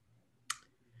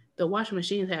 the washing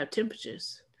machines have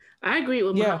temperatures. I agree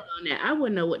with Mahala on that. I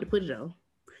wouldn't know what to put it on.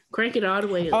 Crank it all the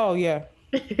way up. Oh yeah.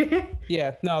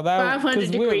 Yeah, no, that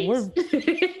 500 degrees.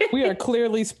 We are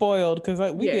clearly spoiled because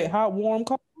we get hot, warm,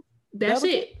 cold. That's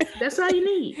it. That's all you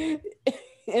need.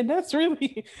 And that's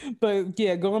really, but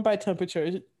yeah, going by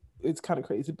temperature, it's kind of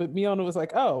crazy. But Miona was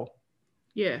like, "Oh,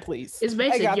 yeah, please, it's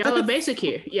basic. Y'all are basic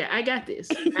here. Yeah, I got this.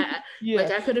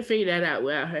 Like I could have figured that out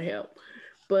without her help.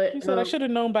 But he said I should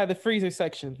have known by the freezer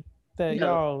section that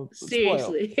y'all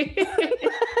seriously."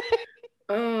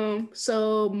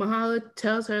 So Mahala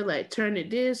tells her, like, turn it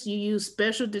this, you use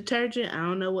special detergent. I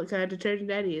don't know what kind of detergent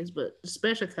that is, but the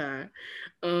special kind.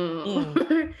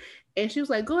 And she was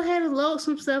like, go ahead and load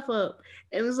some stuff up.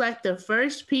 It was like the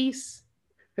first piece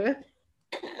that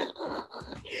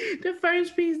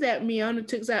Miona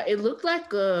took out, it looked like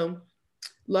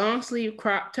long sleeve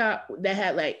crop top that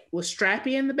had was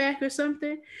strappy in the back or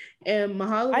something. And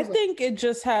Mahala I think it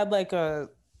just had like a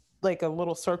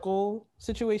little circle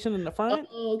situation in the front.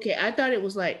 Oh, okay. I thought it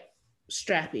was like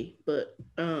strappy, but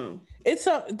there's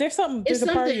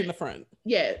a party in the front.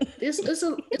 Yeah,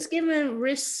 it's giving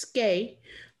risque.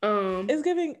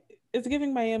 It's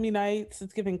giving Miami Nights.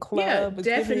 It's giving club. It's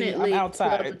definitely giving, I'm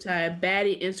outside. Club attire,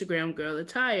 baddie Instagram girl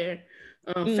attire.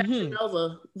 Fashion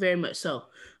Nova, very much so.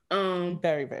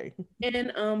 Very, very.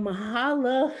 And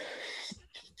Mahala,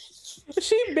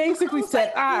 she basically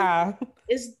said,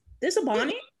 is this a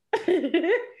bonnet?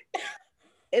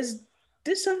 Is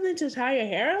this something to tie your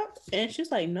hair up? And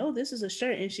she's like, no, this is a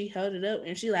shirt. And she held it up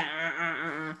and she's like,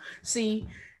 See,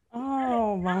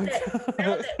 oh my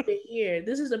God. Here,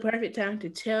 this is the perfect time to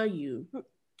tell you,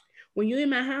 when you're in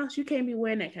my house, you can't be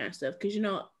wearing that kind of stuff. Because,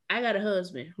 I got a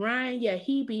husband, Ryan. Yeah,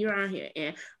 he be around here.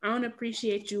 And I don't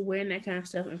appreciate you wearing that kind of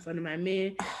stuff in front of my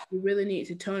men. You really need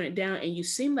to tone it down. And you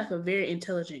seem like a very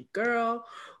intelligent girl,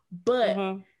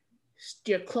 but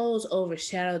your clothes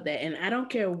overshadow that. And I don't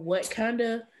care what kind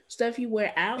of stuff you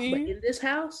wear out, but in this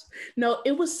house, no,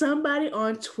 it was somebody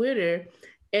on Twitter,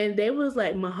 and they was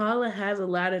like, Mahala has a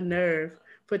lot of nerve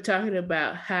for talking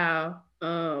about how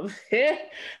how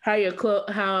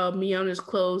Miona's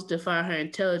clothes define her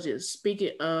intelligence.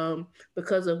 Speaking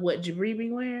because of what Jabri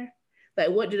be wearing. Like,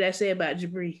 what did I say about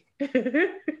Jabri?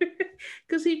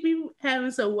 Because he be having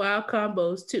some wild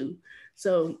combos too.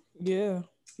 So yeah,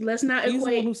 let's not. He's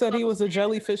the one who said he was a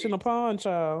jellyfish in a pond,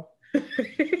 child.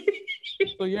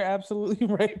 So you're absolutely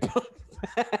right.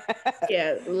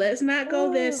 Yeah, let's not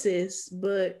go there, sis.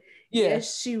 But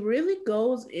yes, she really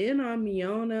goes in on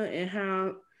Miona and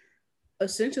how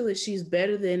essentially she's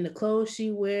better than the clothes she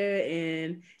wear,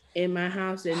 and in my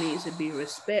house there needs to be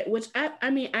respect, which I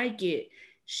mean I get.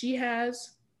 She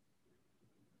has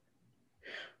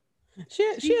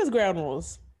ground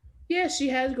rules. Yeah, she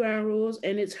has ground rules,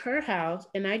 and it's her house,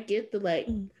 and I get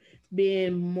the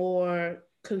being more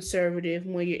conservative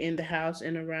when you're in the house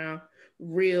and around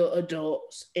real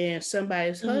adults and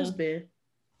somebody's husband.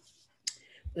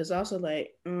 It's also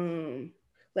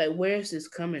where's this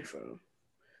coming from?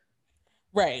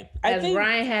 Right. Has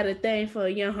Ryan had a thing for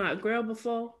a young hot girl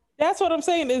before? That's what I'm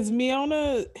saying. Is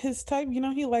Miona his type?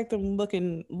 He liked them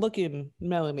looking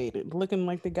melanated, looking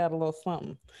like they got a little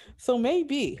something. So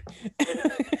maybe,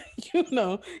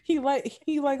 he likes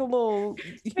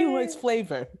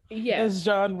flavor. Yeah, as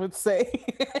John would say.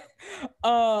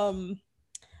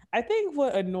 I think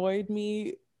what annoyed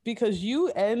me, because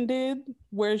you started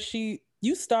where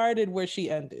she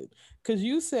ended, because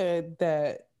you said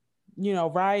that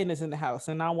Ryan is in the house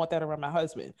and I want that around my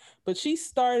husband. But she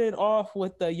started off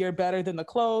with the you're better than the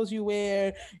clothes you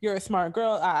wear, you're a smart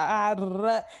girl,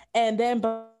 and then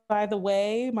by the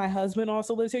way, my husband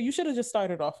also lives here. You should have just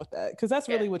started off with that, because that's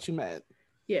really what you meant.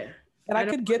 Yeah. And I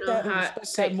could get that and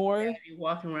respect that more.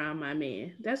 Walking around my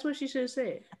man. That's what she should have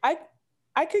said.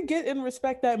 I could get and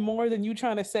respect that more than you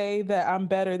trying to say that I'm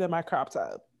better than my crop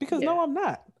top. Because no, I'm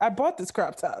not. I bought this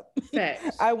crop top.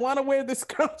 Facts. I want to wear this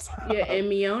crop top. Yeah, and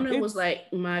Miona was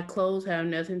like, my clothes have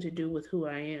nothing to do with who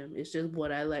I am. It's just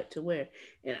what I like to wear.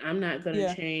 And I'm not going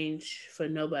to change for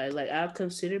nobody. Like, I'll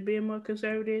consider being more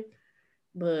conservative,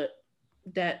 but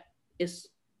that's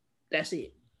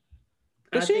it.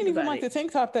 But she didn't even like the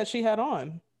tank top that she had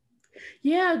on.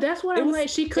 Yeah, that's what I'm like.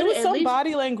 She could have at some least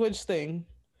body language thing.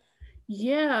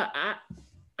 Yeah, I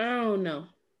don't know.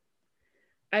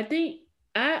 I think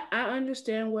I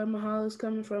understand where Mahala's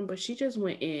coming from, but she just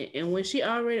went in, and when she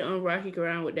already on rocky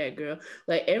ground with that girl,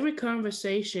 like, every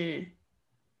conversation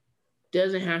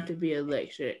doesn't have to be a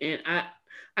lecture. And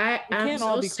I'm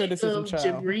so sick of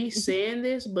Jabri saying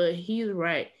this, but he's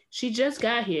right. She just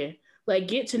got here. Like,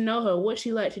 get to know her, what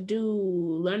she like to do,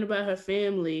 learn about her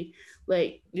family.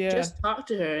 Like, just talk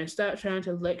to her and stop trying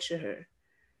to lecture her.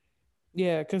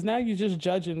 Yeah, because now you're just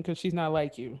judging because she's not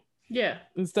like you. Yeah.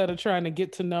 Instead of trying to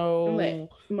get to know. Like,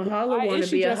 Mahala want to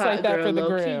be a hot like girl, that for the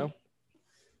gram.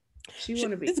 She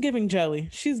want to be. It's giving jelly.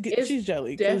 She's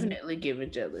jelly. Definitely giving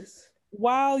jealous.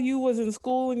 While you was in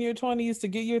school in your 20s to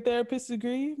get your therapist's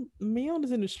degree,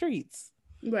 Miona's in the streets.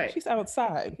 Right. She's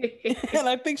outside. And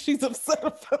I think she's upset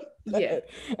about that. Yeah.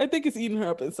 I think it's eating her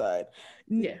up inside.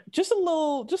 Yeah. Just a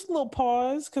little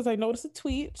pause, because I noticed a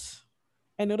tweet.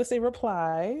 I noticed a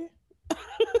reply.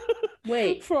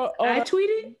 Wait, I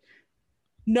tweeted?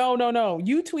 No.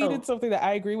 You tweeted something that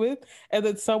I agree with, and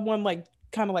then someone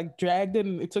kind of dragged it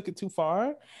and it took it too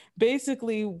far.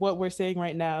 Basically, what we're saying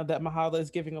right now, that Mahala is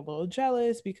giving a little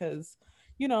jealous because,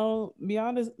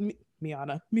 Miona's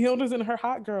in her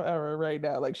hot girl era right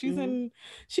now. Like, she's in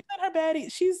her baddie.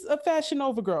 She's a Fashion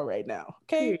Nova girl right now.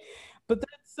 Okay. But then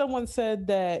someone said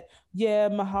that, yeah,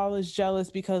 Mahala's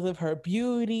jealous because of her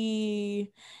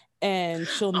beauty and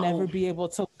she'll never be able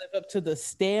to live up to the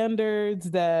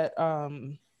standards that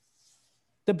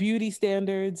the beauty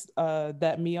standards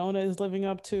that Miona is living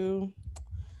up to.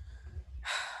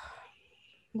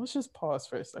 Let's just pause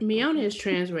for a second. Miona is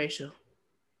transracial.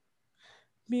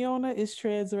 Miona is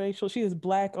transracial. She is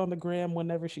Black on the gram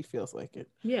whenever she feels like it.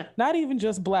 Yeah. Not even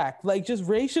just Black, like just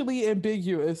racially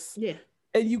ambiguous. Yeah.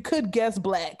 And you could guess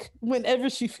Black whenever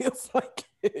she feels like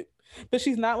it. But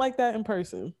she's not like that in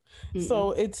person. Mm-mm.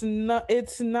 So it's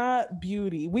not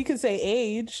beauty. We could say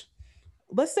age.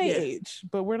 Let's say age,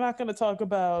 but we're not going to talk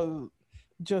about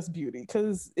just beauty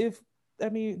because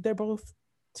they're both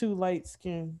two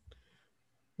light-skinned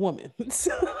women.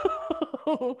 So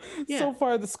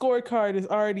far the scorecard is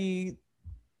already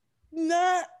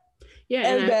not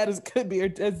as bad as it could be,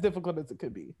 or as difficult as it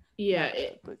could be. Yeah,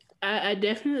 I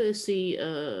definitely see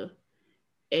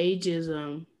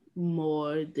ageism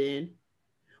more than.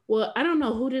 Well, I don't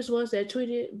know who this was that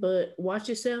tweeted, but watch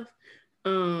yourself.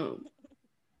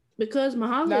 Because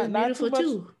Mahala is beautiful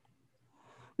too.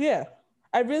 Yeah.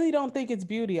 I really don't think it's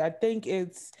beauty. I think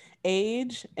it's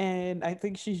age, and I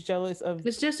think she's jealous of.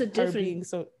 It's just a different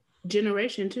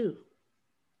generation too.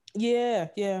 Yeah.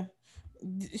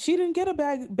 She didn't get a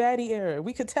baddie era.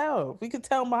 We could tell.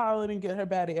 Mahala didn't get her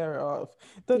baddie era off.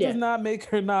 That does not make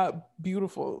her not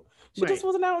beautiful. She just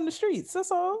wasn't out in the streets.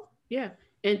 That's all. Yeah,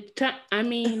 and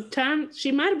time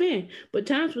she might have been, but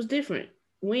times was different.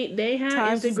 When they had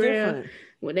Instagram.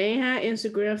 When they had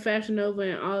Instagram, Fashion Nova,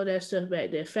 and all of that stuff back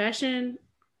there, fashion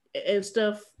and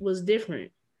stuff was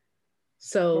different.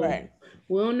 So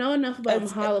we don't know enough about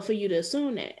Mahala for you to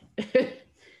assume that.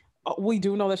 We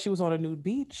do know that she was on a nude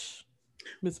beach.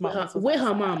 Miss Mama with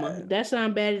her mama. That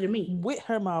sounds bad to me. With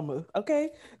her mama.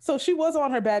 Okay. So she was on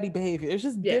her baddie behavior. It's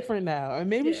just different now. And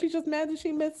maybe she's just mad that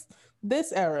she missed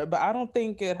this era. But I don't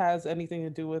think it has anything to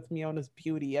do with Miona's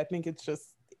beauty. I think it's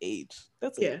just age.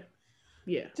 That's it.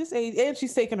 Yeah. Just age. And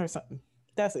she's taking her son.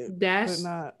 That's it.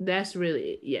 That's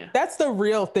really it. That's the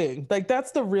real thing. Like,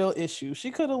 that's the real issue.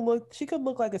 She could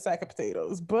look like a sack of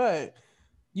potatoes, but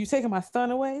you taking my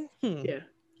son away? Yeah.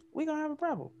 We're gonna have a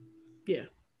problem. Yeah.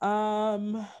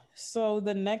 So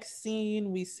the next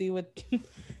scene we see with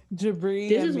Jibri.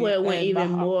 This is where it went even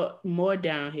more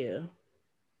downhill.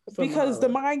 Because the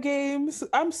mind games,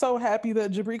 I'm so happy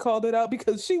that Jibri called it out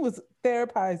because she was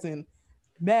therapizing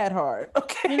mad hard.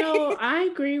 Okay. You know, I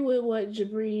agree with what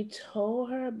Jibri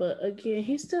told her, but again,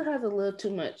 he still has a little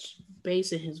too much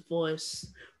bass in his voice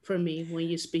for me when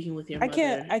you're speaking with your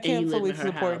mother. I can't fully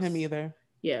support him either.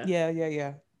 Yeah.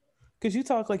 Yeah. Because you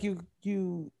talk like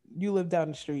you live down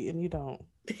the street and you don't.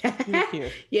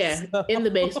 Yeah, so. In the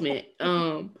basement.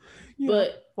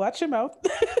 But watch your mouth.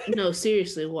 No,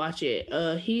 seriously, watch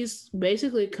it. He's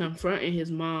basically confronting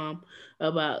his mom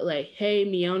about like, hey,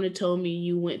 Miona told me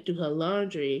you went through her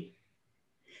laundry.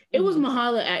 It was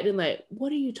Mahala acting like,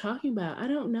 what are you talking about? I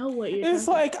don't know what you're It's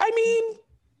like, about. I mean,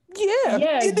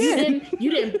 yeah,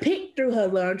 you didn't pick through her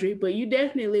laundry, but you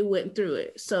definitely went through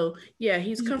it. So yeah,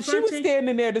 he's confronting. She was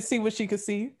standing there to see what she could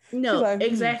see. No, like,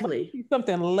 exactly.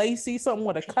 Something lacy, something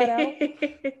with a cutout.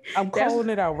 I'm calling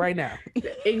it out right now.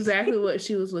 Exactly what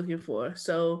she was looking for.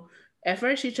 So at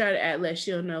first she tried to act like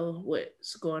she don't know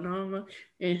what's going on,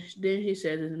 and then he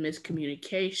said it's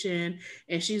miscommunication,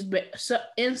 and she's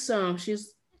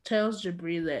tells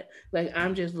Jibri that like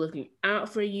I'm just looking out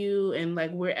for you and like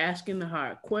we're asking the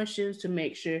hard questions to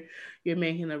make sure you're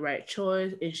making the right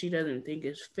choice, and she doesn't think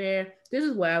it's fair. This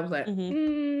is why I was like,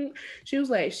 She was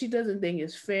like, she doesn't think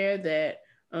it's fair that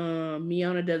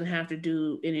Miona doesn't have to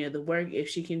do any of the work if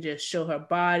she can just show her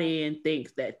body and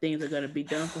thinks that things are going to be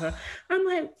done for her. I'm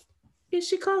like, is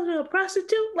she calling her a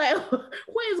prostitute? Like,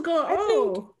 what is going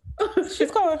on? She's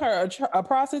calling her a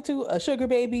prostitute, a sugar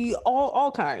baby,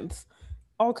 all kinds.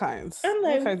 All kinds. I'm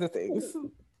like, all kinds of things.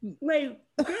 Like,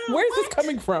 girl, where's this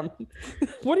coming from?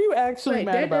 What are you actually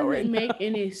mad about right now? That doesn't make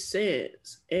any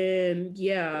sense. And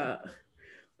yeah,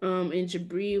 and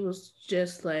Jibri was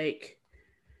just like,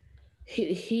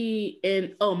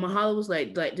 Mahala was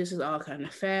like this is all kind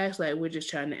of fast. Like we're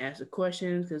just trying to ask the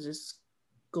questions because it's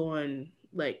going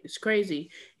like it's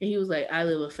crazy. And he was like, I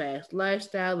live a fast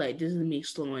lifestyle. Like this is me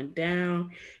slowing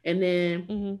down. And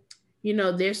then. You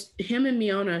know, there's him and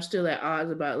Miona are still at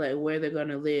odds about like where they're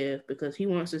gonna live because he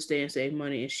wants to stay and save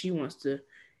money and she wants to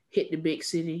hit the big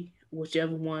city,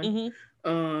 whichever one.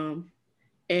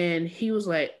 And he was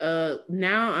like,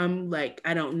 now I'm like,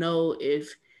 I don't know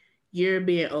if you're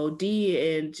being OD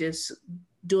and just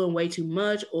doing way too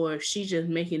much or if she's just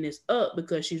making this up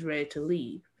because she's ready to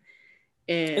leave.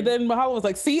 And then Mahala was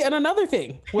like, see, and another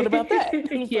thing. What about that?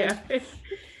 Yeah.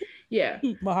 Yeah.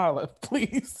 Mahala,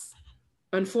 please.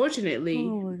 Unfortunately,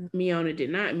 Miona did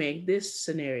not make this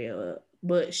scenario up,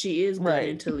 but she is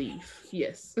going to leave.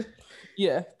 Yes.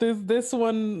 Yeah, this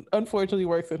one unfortunately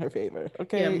works in her favor.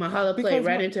 Okay. Yeah, Mahala played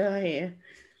right into her hand.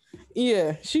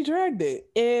 Yeah, she dragged it.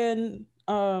 And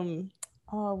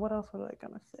what else was I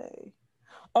gonna say?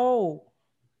 Oh,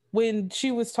 when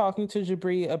she was talking to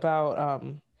Jibri about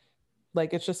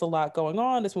like it's just a lot going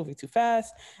on, it's moving too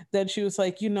fast, then she was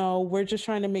like, we're just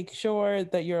trying to make sure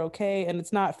that you're okay, and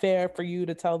it's not fair for you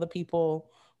to tell the people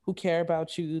who care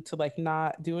about you to like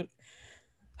not do it.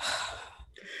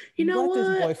 Let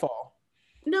this boy fall.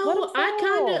 No,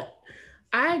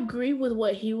 I agree with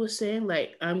what he was saying.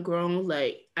 Like, I'm grown.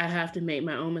 Like, I have to make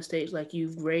my own mistakes. Like,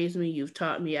 you've raised me. You've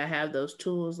taught me. I have those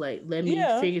tools. Like, let me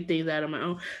figure things out on my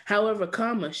own. However,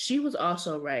 she was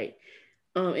also right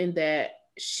in that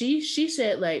she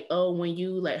said, like, oh, when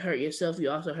you, like, hurt yourself,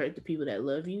 you also hurt the people that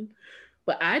love you.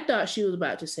 But I thought she was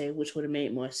about to say, which would have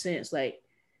made more sense, like,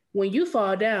 when you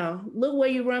fall down, look where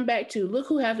you run back to. Look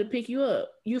who has to pick you up.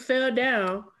 You fell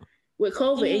down with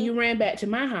COVID and you ran back to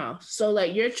my house. So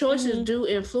like your choices do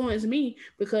influence me,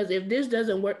 because if this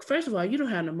doesn't work, first of all, you don't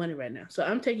have no money right now. So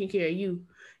I'm taking care of you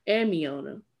and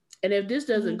Miona. And if this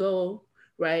doesn't go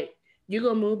right, you're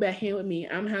going to move back in with me.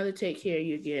 I'm going to have to take care of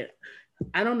you again.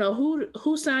 I don't know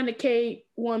who signed the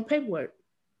K1 paperwork.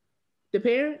 The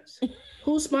parents?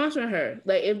 Who's sponsoring her?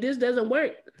 Like, if this doesn't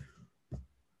work,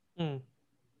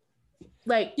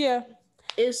 like, yeah,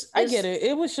 I get it.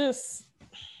 It was just,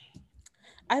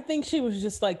 I think she was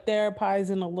just like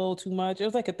therapizing a little too much. It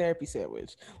was like a therapy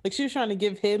sandwich. Like she was trying to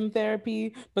give him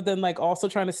therapy, but then like also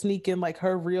trying to sneak in like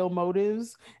her real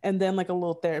motives and then like a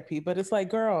little therapy. But it's like,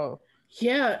 girl.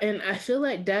 Yeah, and I feel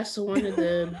like that's one of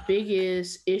the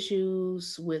biggest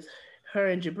issues with her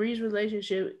and Jibri's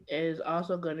relationship, is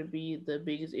also going to be the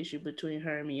biggest issue between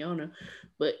her and Miona.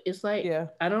 But it's like,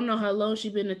 I don't know how long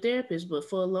she's been a therapist, but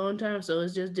for a long time. So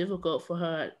it's just difficult for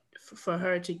her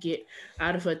to get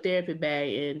out of her therapy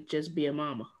bag and just be a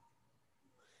mama.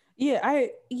 Yeah,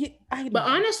 I but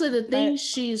honestly, the thing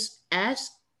she's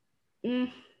asked, I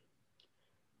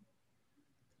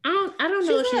don't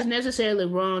know if she's necessarily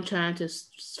wrong trying to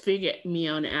figure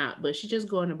Miona out, but she's just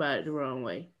going about it the wrong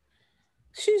way.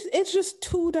 It's just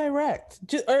too direct,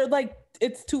 or like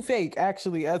it's too fake,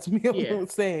 actually, as Miona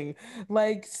was saying.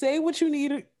 Like, say what you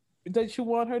need, that you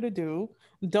want her to do.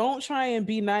 Don't try and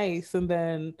be nice and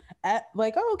then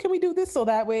like, oh, can we do this so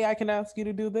that way I can ask you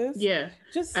to do this? Yeah,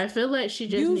 just I feel like she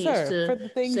just needs to for the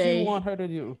things you want her to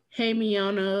do. Hey,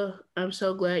 Miona, I'm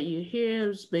so glad you're here.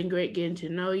 It's been great getting to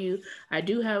know you. I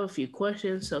do have a few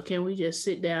questions, so can we just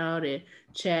sit down and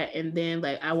chat, and then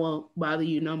like I won't bother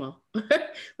you no more.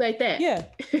 Like that. Yeah.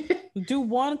 Do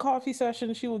one coffee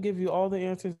session, she will give you all the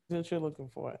answers that you're looking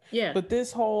for. Yeah. But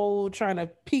this whole trying to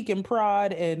peek and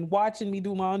prod and watching me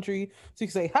do laundry so you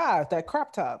can say, hi, that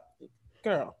crop top.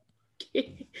 Girl.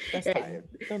 That's tired.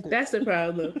 That's the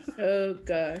problem. Oh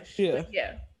gosh. Yeah. But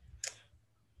yeah.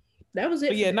 That was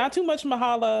it. But yeah, not too much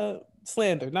Mahala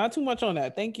slander. Not too much on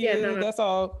that. Thank you. Yeah, no. That's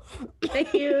all.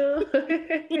 Thank you.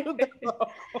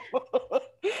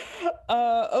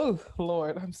 Oh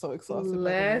Lord, I'm so exhausted.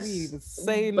 Last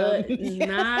but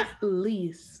not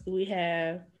least, we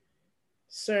have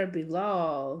Sir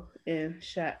Bilal and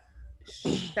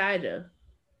Shida.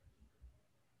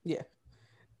 Yeah.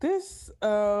 This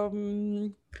was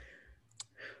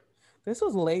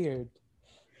layered.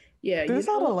 Yeah, there's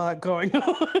not a lot going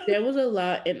on. There was a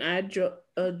lot, and I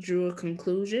drew a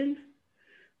conclusion.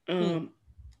 I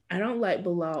don't like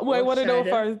Bilal. Wait, I want to know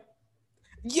if I.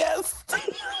 Yes.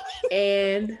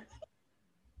 And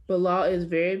Bilal is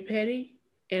very petty,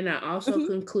 and I also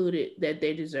concluded that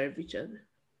they deserve each other.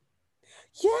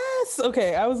 Yes.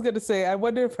 Okay, I was gonna say, I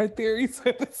wonder if our theories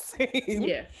are the same.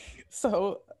 Yeah.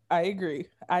 So I agree.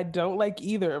 I don't like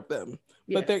either of them.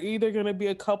 But they're either going to be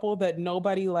a couple that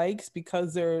nobody likes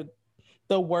because they're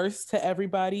the worst to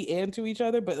everybody and to each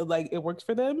other, but like it works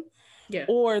for them. Yeah.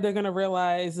 Or they're going to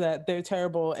realize that they're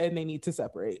terrible and they need to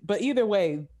separate. But either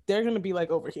way, they're going to be like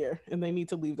over here and they need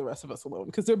to leave the rest of us alone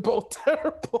because they're both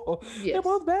terrible. Yes. They're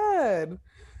both bad.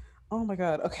 Oh my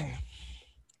God. Okay.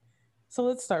 So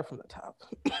let's start from the top.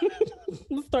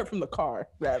 Let's start from the car,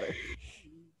 rather.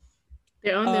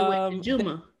 They're on their way to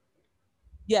Juma.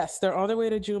 Yes, they're on their way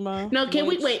to Juma. No, can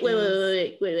we wait?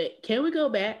 Can we go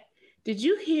back? Did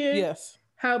you hear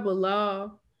how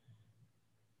Bilal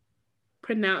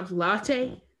pronounced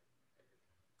latte?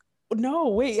 No,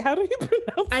 wait. How do you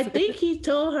pronounce it? I think he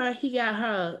told her he got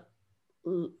her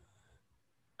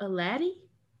a latte.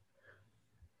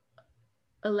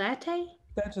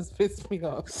 That just pissed me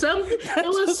off. It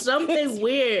was something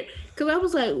weird because I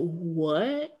was like,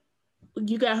 "What?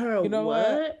 You got her a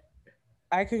what?"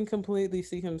 I can completely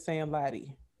see him saying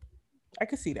laddie. I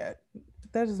could see that.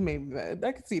 That just made me mad.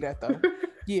 I could see that though.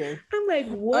 Yeah. I'm like,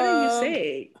 what are you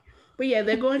saying? But yeah,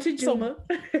 they're going to Juma.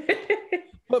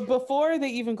 But before they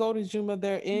even go to Juma,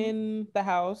 they're in the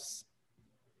house.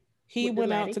 He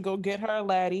went out to go get her a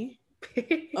laddie.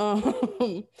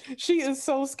 She is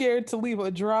so scared to leave a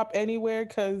drop anywhere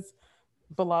because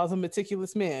Bilal's a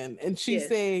meticulous man, and she's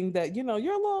saying that you're a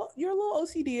little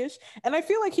OCD-ish, and I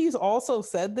feel like he's also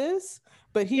said this,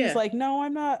 but he's like, no,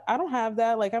 I'm not. I don't have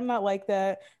that. Like, I'm not like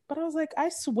that. But I was like, I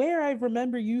swear I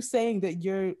remember you saying that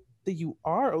you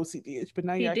are OCD-ish, but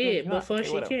now you're acting like before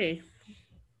she came.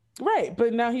 Right,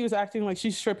 but now he was acting like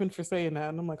she's tripping for saying that,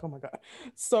 and I'm like, oh my god.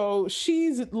 So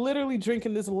she's literally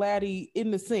drinking this laddie in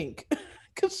the sink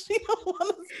because she don't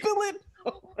want to spill it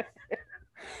nowhere.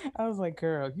 I was like,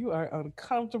 girl, you are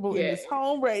uncomfortable in this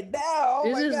home right now.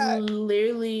 This is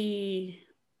literally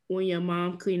when your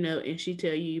mom clean up and she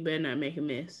tell you better not make a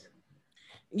mess.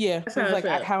 Yeah, so it's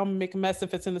like how I'm make a mess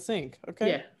if it's in the sink.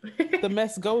 Okay, the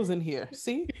mess goes in here.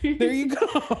 See, there you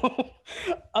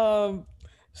go.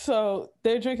 So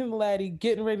they're drinking the laddie,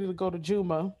 getting ready to go to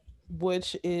Juma,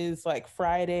 which is like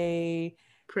Friday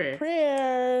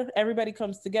prayer. Everybody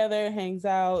comes together, hangs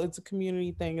out. It's a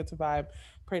community thing. It's a vibe.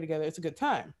 Pray together. It's a good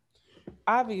time.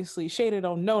 Obviously, Shada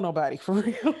don't know nobody for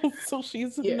real, so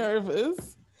she's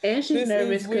nervous. And she's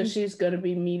nervous because she's going to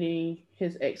be meeting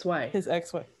his ex-wife.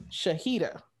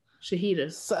 Shahida.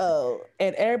 So,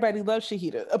 and everybody loves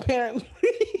Shahida, apparently.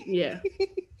 Yeah.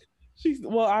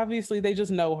 Obviously, they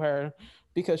just know her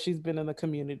because she's been in the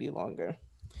community longer.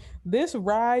 This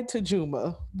ride to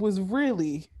Juma was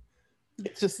really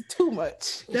just too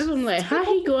much. That's what I'm like, how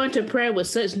he going to prayer with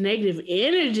such negative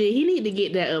energy? He need to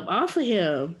get that up off of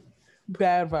him.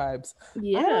 Bad vibes.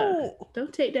 Yeah.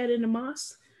 Don't take that in the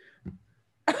mosque.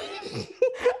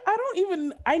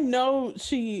 I know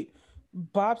she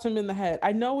bopped him in the head.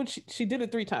 I know she did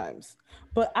it 3 times,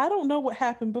 but I don't know what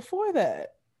happened before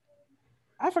that.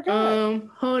 I forgot.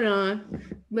 Hold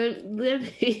on. Let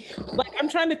me. Like, I'm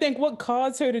trying to think what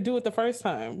caused her to do it the first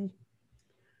time.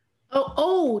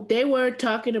 Oh, they were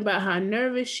talking about how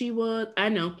nervous she was. I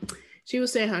know. She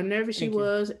was saying how nervous she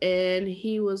was, and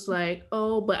he was like,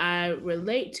 "Oh, but I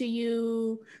relate to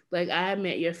you. Like, I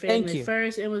met your family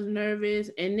first and was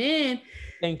nervous, and then,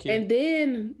 and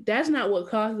then that's not what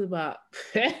caused the bop."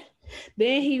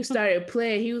 Then he started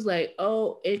playing. He was like,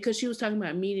 "Oh," because she was talking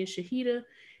about meeting Shahida.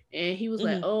 And he was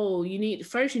like, "Oh, you need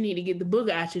to get the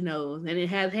booger out your nose, and it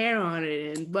has hair on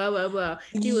it, and blah blah blah."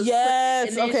 He was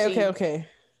okay.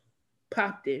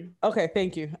 Popped in. Okay,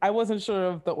 thank you. I wasn't sure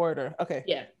of the order. Okay.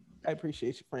 Yeah. I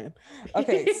appreciate you, friend.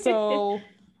 Okay, so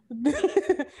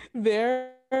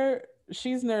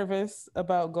she's nervous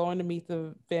about going to meet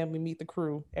the family, meet the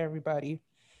crew, everybody.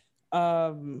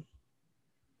 Oh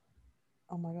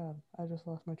my god, I just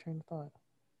lost my train of thought.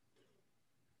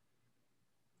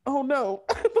 Oh no,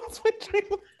 I lost my train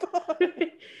of thought.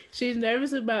 She's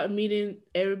nervous about meeting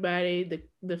everybody,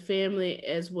 the family,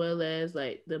 as well as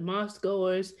like the mosque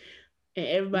goers and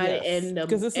everybody, and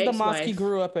because this is the mosque he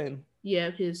grew up in.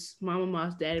 Yeah, his mama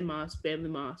mosque, daddy mosque, family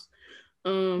mosque.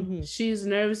 She's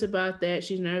nervous about that.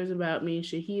 She's nervous about me and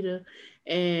Shahida,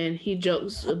 and he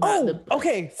jokes about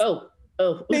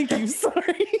Oh, thank you.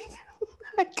 Sorry,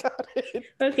 I got it.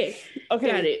 Okay,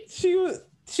 got it.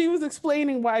 She was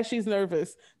explaining why she's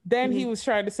nervous. Then he was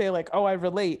trying to say like, "Oh, I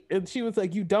relate," and she was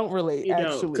like, "You don't relate,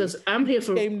 actually, because I'm here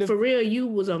for real. You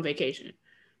was on vacation.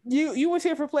 You was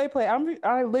here for play.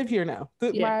 I live here now.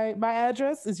 My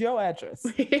address is your address,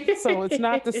 so it's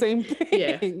not the same thing."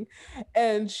 Yeah.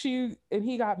 And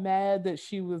he got mad that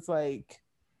she was like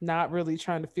not really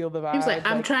trying to feel the vibe. He was like,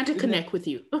 "I'm trying to connect with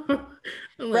you."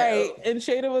 Right. And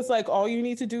Shada was like, "All you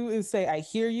need to do is say, I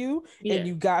hear you, and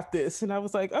you got this." And I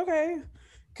was like, okay.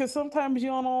 Because sometimes you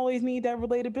don't always need that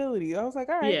relatability. I was like,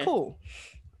 all right, cool.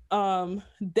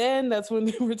 Then that's when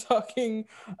they were talking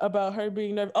about her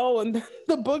being nervous. Oh, and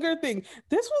the booger thing.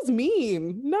 This was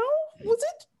mean. No? Was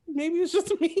it? Maybe it's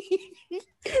just me.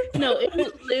 No, it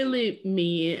was literally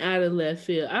me out of left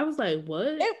field. I was like, what?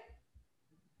 I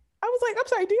was like, I'm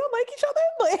sorry, do you like each other?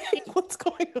 Like, what's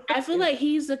going on? I feel like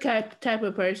he's the type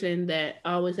of person that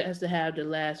always has to have the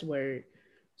last word.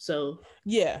 So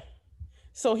yeah.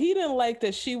 So he didn't like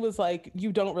that she was like,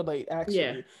 you don't relate,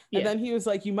 actually. Yeah. And then he was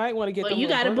like, you might want to get you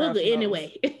got a booger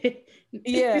anyway.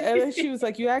 Yeah. And then she was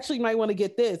like, you actually might want to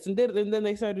get this. And then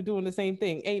they started doing the same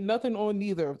thing. Ain't nothing on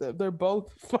neither of them. They're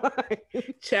both fine.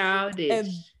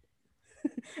 Childish.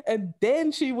 And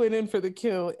then she went in for the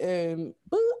kill and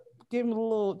gave him a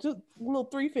little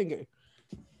 3 finger,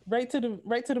 right to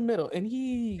the middle, and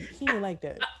he ain't like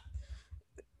that.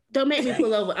 Don't make me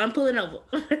pull over. I'm pulling over.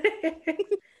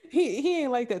 he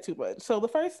ain't like that too much. So the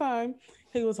first time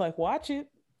he was like, "Watch it,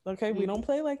 okay? We don't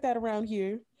play like that around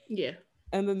here." Yeah.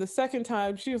 And then the second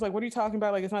time, she was like, "What are you talking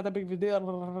about? Like, it's not that big of a deal."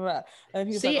 Blah, blah, blah. And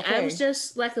he's like, "Okay." I was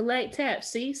just like a light tap.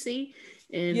 See?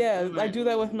 And yeah, I do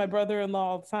that with my brother-in-law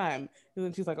all the time. And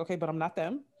then she's like, "Okay, but I'm not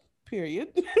them. Period."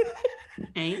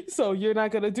 So you're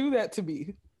not gonna do that to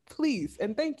me, please,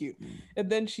 and thank you. And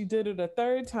then she did it a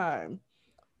third time.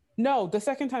 No, the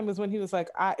second time was when he was like,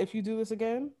 "If you do this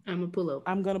again, I'm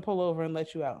gonna pull over and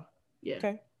let you out." Yeah.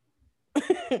 Okay.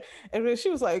 And then she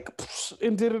was like,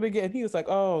 and did it again. He was like,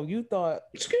 "Oh, you thought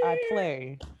I'd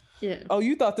play? Yeah. Oh,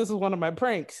 you thought this was one of my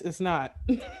pranks? It's not.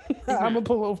 I'm gonna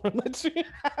pull over and let you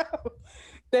out."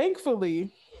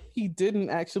 Thankfully, he didn't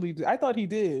actually do. I thought he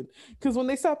did, because when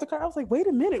they stopped the car, I was like, "Wait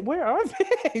a minute, where are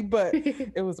they?" But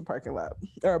it was a parking lot,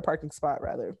 or a parking spot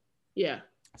rather. Yeah.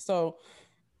 So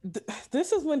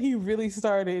this is when he really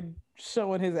started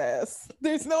showing his ass.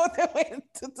 There's no other way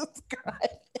to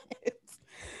describe it.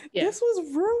 Yeah. This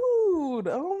was rude.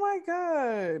 Oh my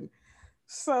God.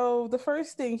 So the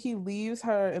first thing, he leaves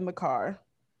her in the car.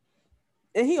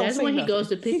 And that's when he goes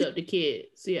to pick up the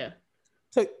kids. Yeah.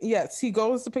 So yes, he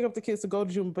goes to pick up the kids to go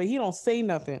to Juma, but he don't say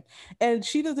nothing. And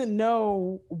she doesn't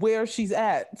know where she's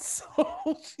at. So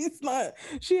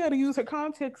she had to use her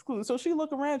context clues. So she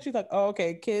look around, she's like, "Oh,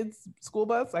 okay, kids, school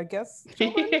bus, I guess.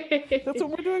 That's what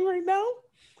we're doing right now."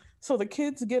 So the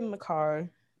kids get in the car.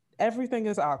 Everything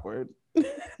is awkward.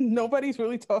 Nobody's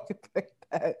really talking like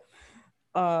that.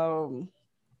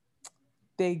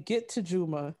 They get to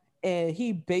Juma and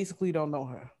he basically don't know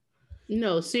her.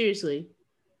 No, seriously.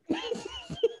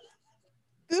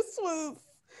 This was...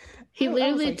 He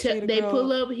literally, they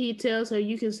pull up, he tells her,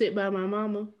 "You can sit by my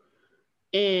mama."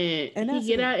 And he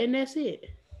get out and that's it.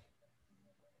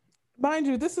 Mind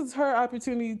you, this is her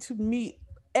opportunity to meet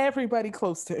everybody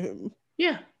close to him.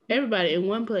 Yeah, everybody in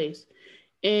one place.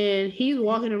 And he's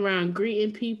walking around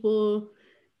greeting people.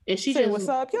 And she say, "What's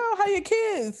up? Yo, how your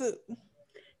kids?"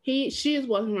 She is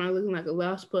walking around looking like a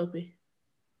lost puppy.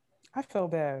 I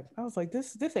felt bad. I was like,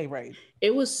 this ain't right.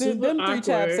 It was super awkward. Them 3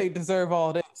 chaps, they deserve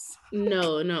all this.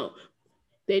 No.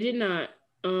 They did not.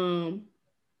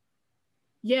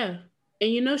 Yeah.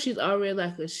 And she's already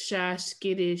like a shy,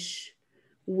 skittish,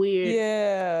 weird.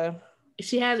 Yeah.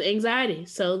 She has anxiety.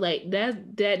 So like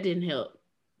that didn't help.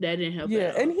 That didn't help.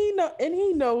 Yeah, and he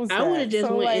knows I would have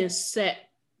just went and sat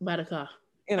by the car.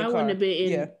 I wouldn't have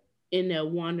been in there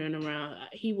wandering around.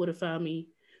 He would have found me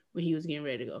when he was getting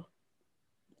ready to go.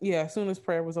 Yeah, as soon as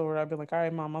prayer was over, I'd be like, "All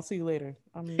right, Mom, I'll see you later.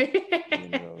 I'm gonna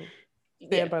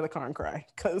stand by the car and cry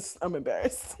because I'm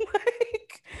embarrassed."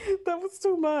 Like, that was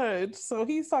too much. So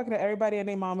he's talking to everybody and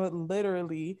their mama,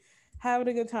 literally having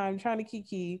a good time, trying to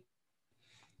kiki.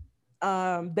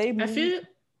 They meet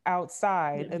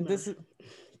outside, and this is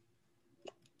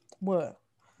what?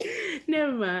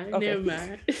 Never mind.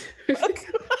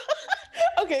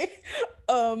 Okay.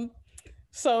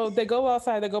 So they go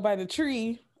outside, they go by the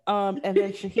tree, and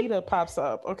then Shahida pops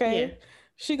up, okay? Yeah.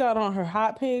 She got on her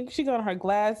hot pink, she got on her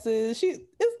glasses, she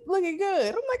is looking good.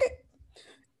 I'm like,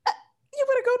 you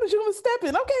better go to Juma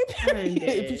stepping,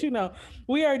 okay? But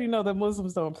we already know that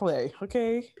Muslims don't play,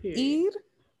 okay? Period. Eid,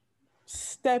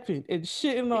 stepping and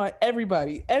shitting on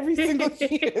everybody, every single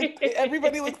kid.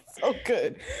 Everybody looks so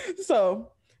good.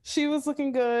 So she was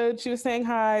looking good. She was saying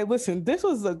hi. Listen, this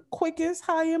was the quickest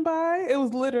hi and bye. It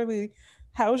was literally,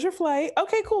 "How was your flight?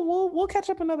 Okay, cool. We'll catch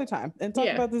up another time and talk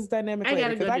about this dynamic later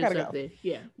because I gotta go."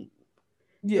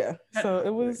 Yeah. So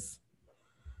it was.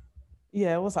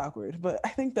 Yeah, it was awkward, but I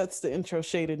think that's the intro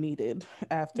Shada needed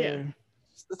after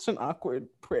such an awkward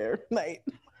prayer night.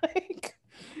 Like,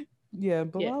 yeah,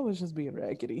 Bilal was just being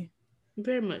raggedy.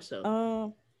 Very much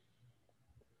so.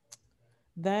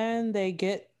 Then they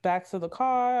get back to the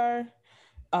car.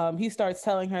 He starts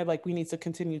telling her, like, we need to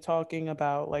continue talking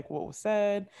about, like, what was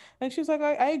said. And she's like,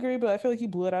 I agree, but I feel like he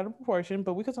blew it out of proportion,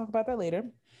 but we could talk about that later.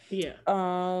 Yeah.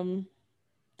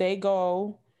 They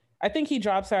go... I think he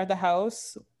drops her at the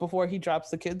house before he drops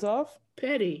the kids off.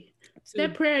 Petty.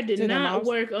 That prayer did not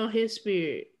work on his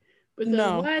spirit.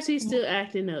 Because why is he still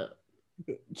acting up?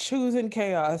 Choosing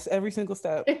chaos every single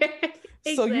step.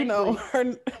 Exactly. So,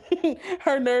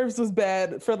 her nerves was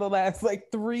bad for the last,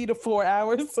 like, 3 to 4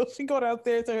 hours. So she go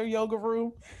downstairs to her yoga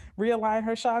room, realign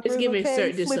her chakras. It's giving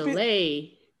Cirque du Soleil.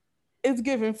 It's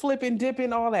giving flipping,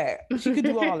 dipping, all that. She could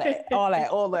do all that.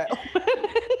 all that.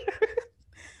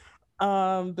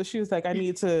 But she was like, "I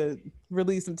need to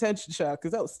release some tension, shock,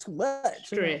 because that was too much."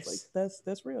 Stress. Like,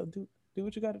 that's real. Do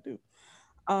what you got to do.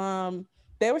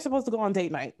 they were supposed to go on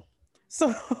date night.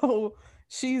 So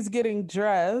she's getting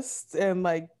dressed and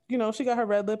like, you know, she got her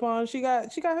red lip on, she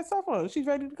got her stuff on, she's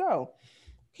ready to go.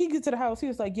 He gets to the house, he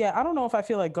was like, yeah, I don't know if I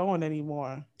feel like going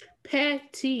anymore.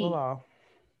 Petty. Bilal.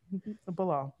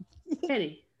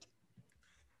 Petty.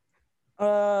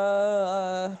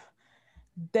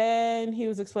 Then he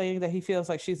was explaining that he feels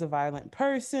like she's a violent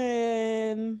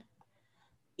person.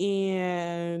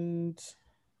 And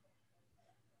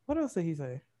what else did he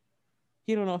say?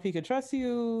 He don't know if he could trust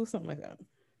you, something like that.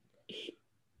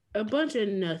 A bunch of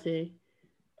nothing.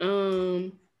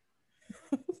 A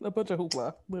bunch of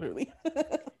hoopla, literally.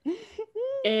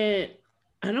 And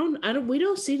we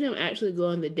don't see them actually go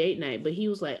on the date night, but he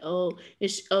was like,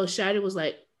 Shida was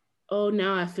like, oh,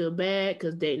 now I feel bad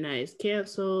because date night is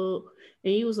canceled.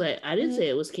 And he was like, I didn't say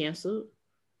it was canceled.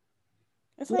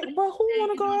 It's like, well, who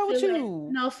want to go out with you?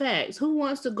 Like, no facts. Who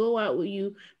wants to go out with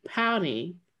you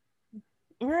pouting?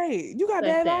 Right. You got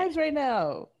bad vibes right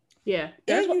now. Yeah.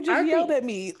 And you just yelled at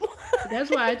me. That's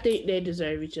why I think they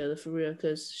deserve each other for real.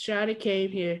 Because Shida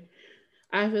came here,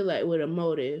 I feel like, with a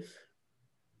motive.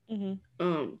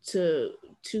 To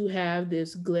have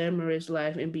this glamorous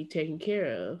life and be taken care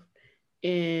of,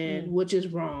 and which is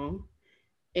wrong.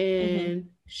 And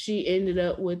she ended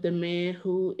up with a man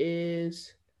who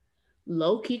is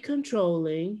low-key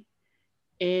controlling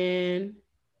and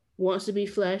wants to be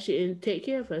flashy and take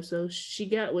care of her. So she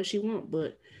got what she wants,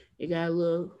 but it got a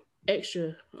little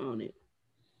extra on it.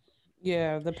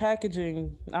 Yeah, the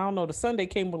packaging, I don't know, the sundae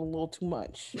came with a little too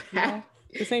much. You know?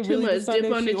 This ain't too really much the sundae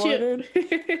dip on she the ordered.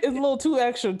 chip. It's a little too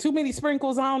extra, too many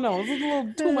sprinkles. I don't know. It's a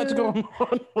little too much going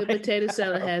on. The potato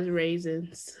salad has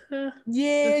raisins.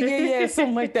 Yeah,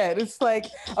 something like that. It's like,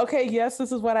 okay, yes,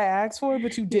 this is what I asked for,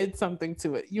 but you did something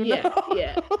to it. You know?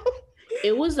 Yeah.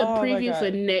 It was a preview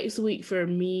for next week for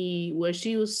me, where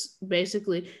she was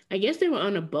basically, I guess they were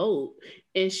on a boat,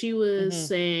 and she was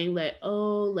saying like,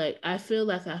 oh, like I feel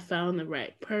like I found the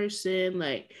right person,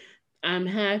 like I'm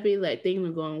happy, like things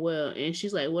are going well. And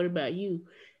she's like, what about you?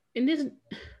 And this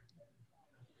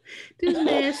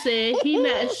man said he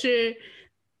not sure.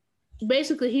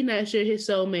 Basically, he not sure his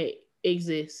soulmate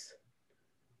exists.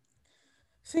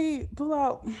 See,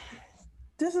 Bilal,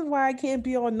 this is why I can't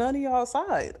be on none of y'all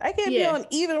sides. I can't be on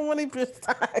either one of your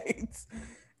sides.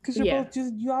 Because you're both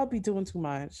y'all be doing too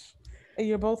much. And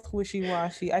you're both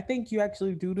wishy-washy. I think you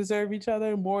actually do deserve each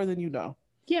other more than you know.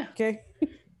 Yeah. Okay?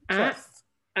 I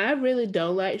really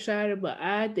don't like Shida, but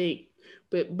I think,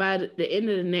 but by the end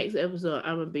of the next episode,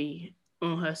 I'm going to be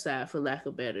on her side, for lack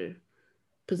of better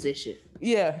position.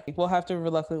 Yeah. We'll have to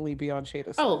reluctantly be on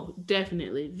Shida's side. Oh,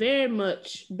 definitely. Very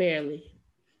much, barely.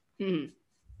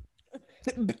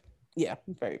 Yeah,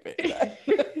 very, very.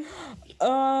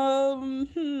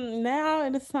 Now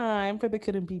it is time for the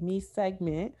Couldn't Be Me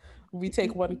segment. We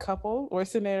take one couple or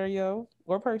scenario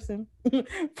or person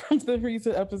from the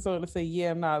recent episode and say,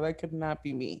 yeah, nah, that could not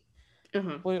be me.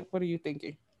 What are you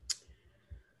thinking?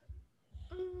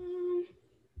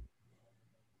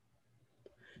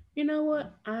 You know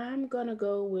what? I'm going to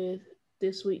go with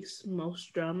this week's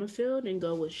most drama-filled and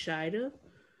go with Shida.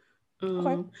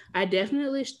 Okay. I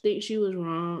definitely think she was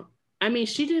wrong. I mean,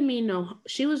 she didn't mean no.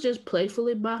 She was just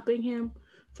playfully bopping him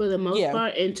for the most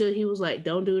part until he was like,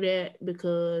 don't do that,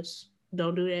 because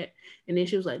don't do that. And then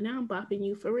she was like, now I'm bopping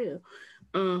you for real.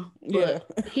 But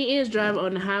he is driving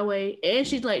on the highway, and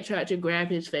she's like tried to grab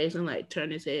his face and like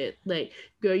turn his head. Like,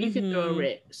 girl, you can throw a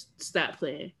wreck. Stop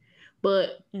playing.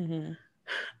 But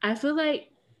I feel like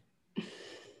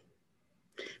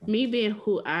me being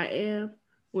who I am,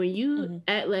 when you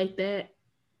act like that,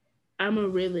 I'ma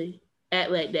really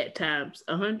act like that times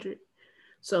 100.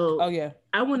 So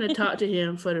I want to talk to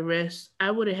him for the rest.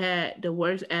 I would have had the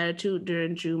worst attitude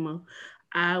during Juma.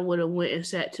 I would have went and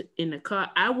sat in the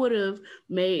car. I would have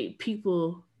made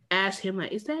people ask him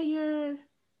like, "Is that your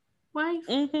wife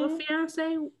or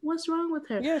fiance? What's wrong with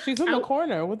her?" Yeah, she's in the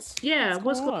corner. What's going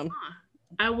on?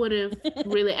 I would have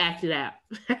really acted out.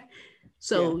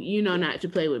 So you know not to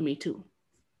play with me too.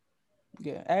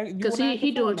 Yeah, because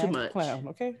he doing too much. Clown,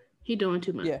 okay, he doing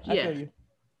too much. Yeah, I feel you.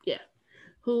 Yeah.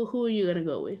 Who are you gonna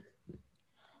go with?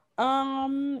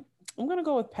 I'm gonna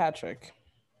go with Patrick,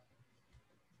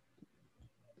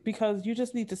 because you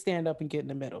just need to stand up and get in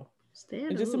the middle.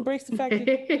 And just embrace the fact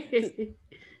that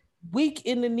weak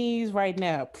in the knees right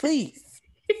now. Please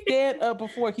stand up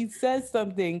before he says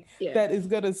something that is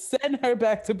gonna send her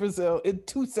back to Brazil in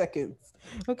 2 seconds.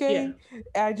 Okay,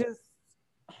 I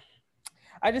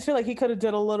just feel like he could have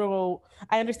did a little.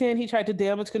 I understand he tried to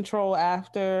damage control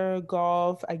after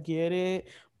golf. I get it.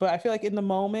 But I feel like in the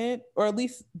moment, or at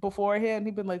least beforehand,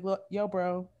 he'd been like, look, yo,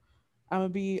 bro,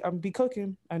 I'm gonna be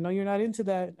cooking. I know you're not into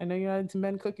that. I know you're not into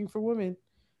men cooking for women,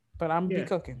 but I'm gonna be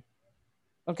cooking.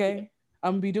 Okay. Yeah.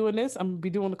 I'm gonna be doing this. I'm gonna be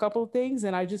doing a couple of things,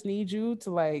 and I just need you to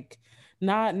like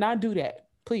not do that,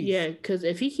 please. Yeah, because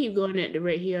if he keep going at the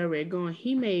rate he already going,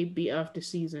 he may be off the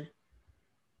season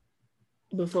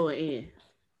before it ends.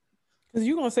 Because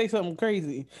you're gonna say something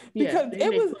crazy. Because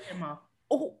it was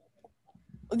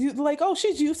like, oh,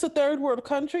 she's used to third world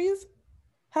countries.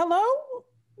 Hello?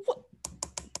 What?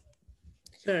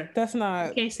 Sir, that's not.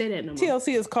 You can't say that no more.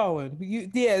 TLC is calling.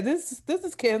 This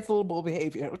is cancelable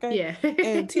behavior. Okay. Yeah.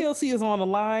 And TLC is on the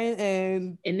line,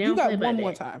 and you got one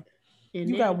more time.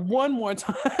 You got one more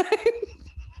time.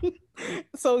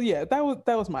 So yeah, that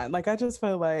was mine. Like I just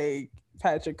felt like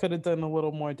Patrick could have done a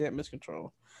little more damage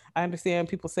control. I understand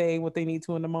people say what they need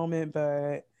to in the moment,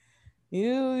 but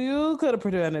you could have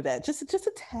prevented that just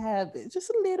a tad bit, just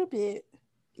a little bit.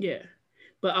 Yeah,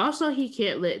 but also he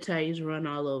can't let Thais run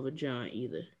all over John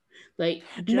either. Like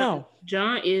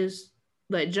John is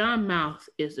like John mouth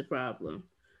is the problem,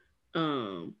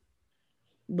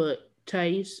 but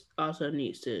Thais also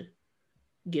needs to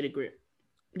get a grip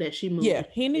that she moved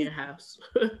he needs their house.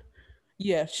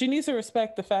 Yeah, she needs to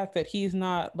respect the fact that he's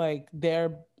not like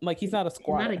there, like he's not a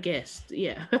squatter. He's not a guest.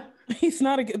 Yeah. He's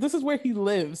not a. This is where he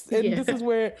lives, and this is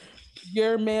where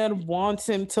your man wants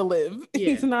him to live. Yeah.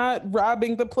 He's not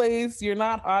robbing the place. You're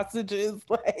not hostages.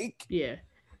 Like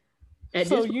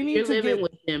so you need to live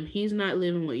with him. He's not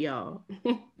living with y'all.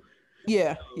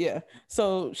 Yeah.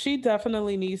 So she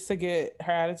definitely needs to get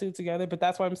her attitude together. But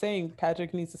that's why I'm saying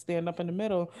Patrick needs to stand up in the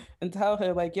middle and tell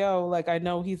her, like, yo, like I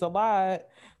know he's a lot,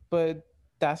 but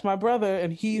that's my brother,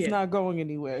 and he's not going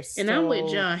anywhere. And I'm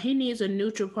with John. He needs a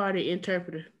neutral party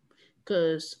interpreter,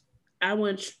 because I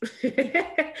wouldn't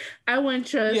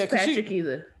trust Patrick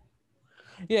either.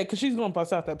 Yeah, because she's gonna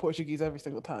bust out that Portuguese every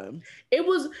single time.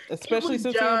 Especially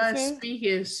since John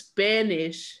speaking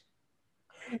Spanish.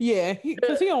 Yeah,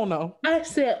 because he don't know. I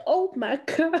said, "Oh my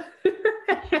God,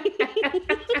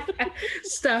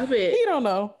 stop it!" He don't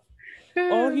know.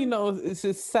 All he knows is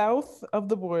it's south of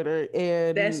the border,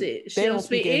 and that's it. She don't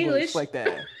speak English like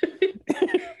that.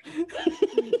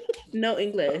 No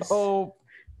English. Oh,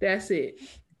 that's it.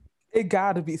 It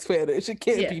gotta be Spanish. It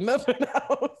can't be nothing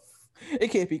else.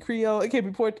 It can't be Creole. It can't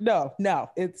be Portuguese. No,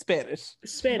 it's Spanish.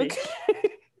 Spanish.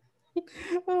 Okay.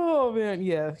 Oh man,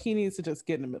 yeah. He needs to just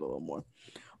get in the middle a little more.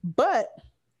 But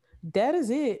that is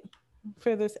it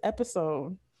for this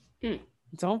episode.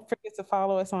 Don't forget to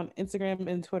follow us on Instagram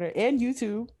and Twitter and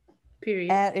YouTube.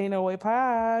 Period. At Ain't No Way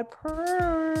Pod.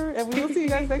 And we will see you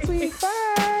guys next week.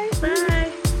 Bye. Bye.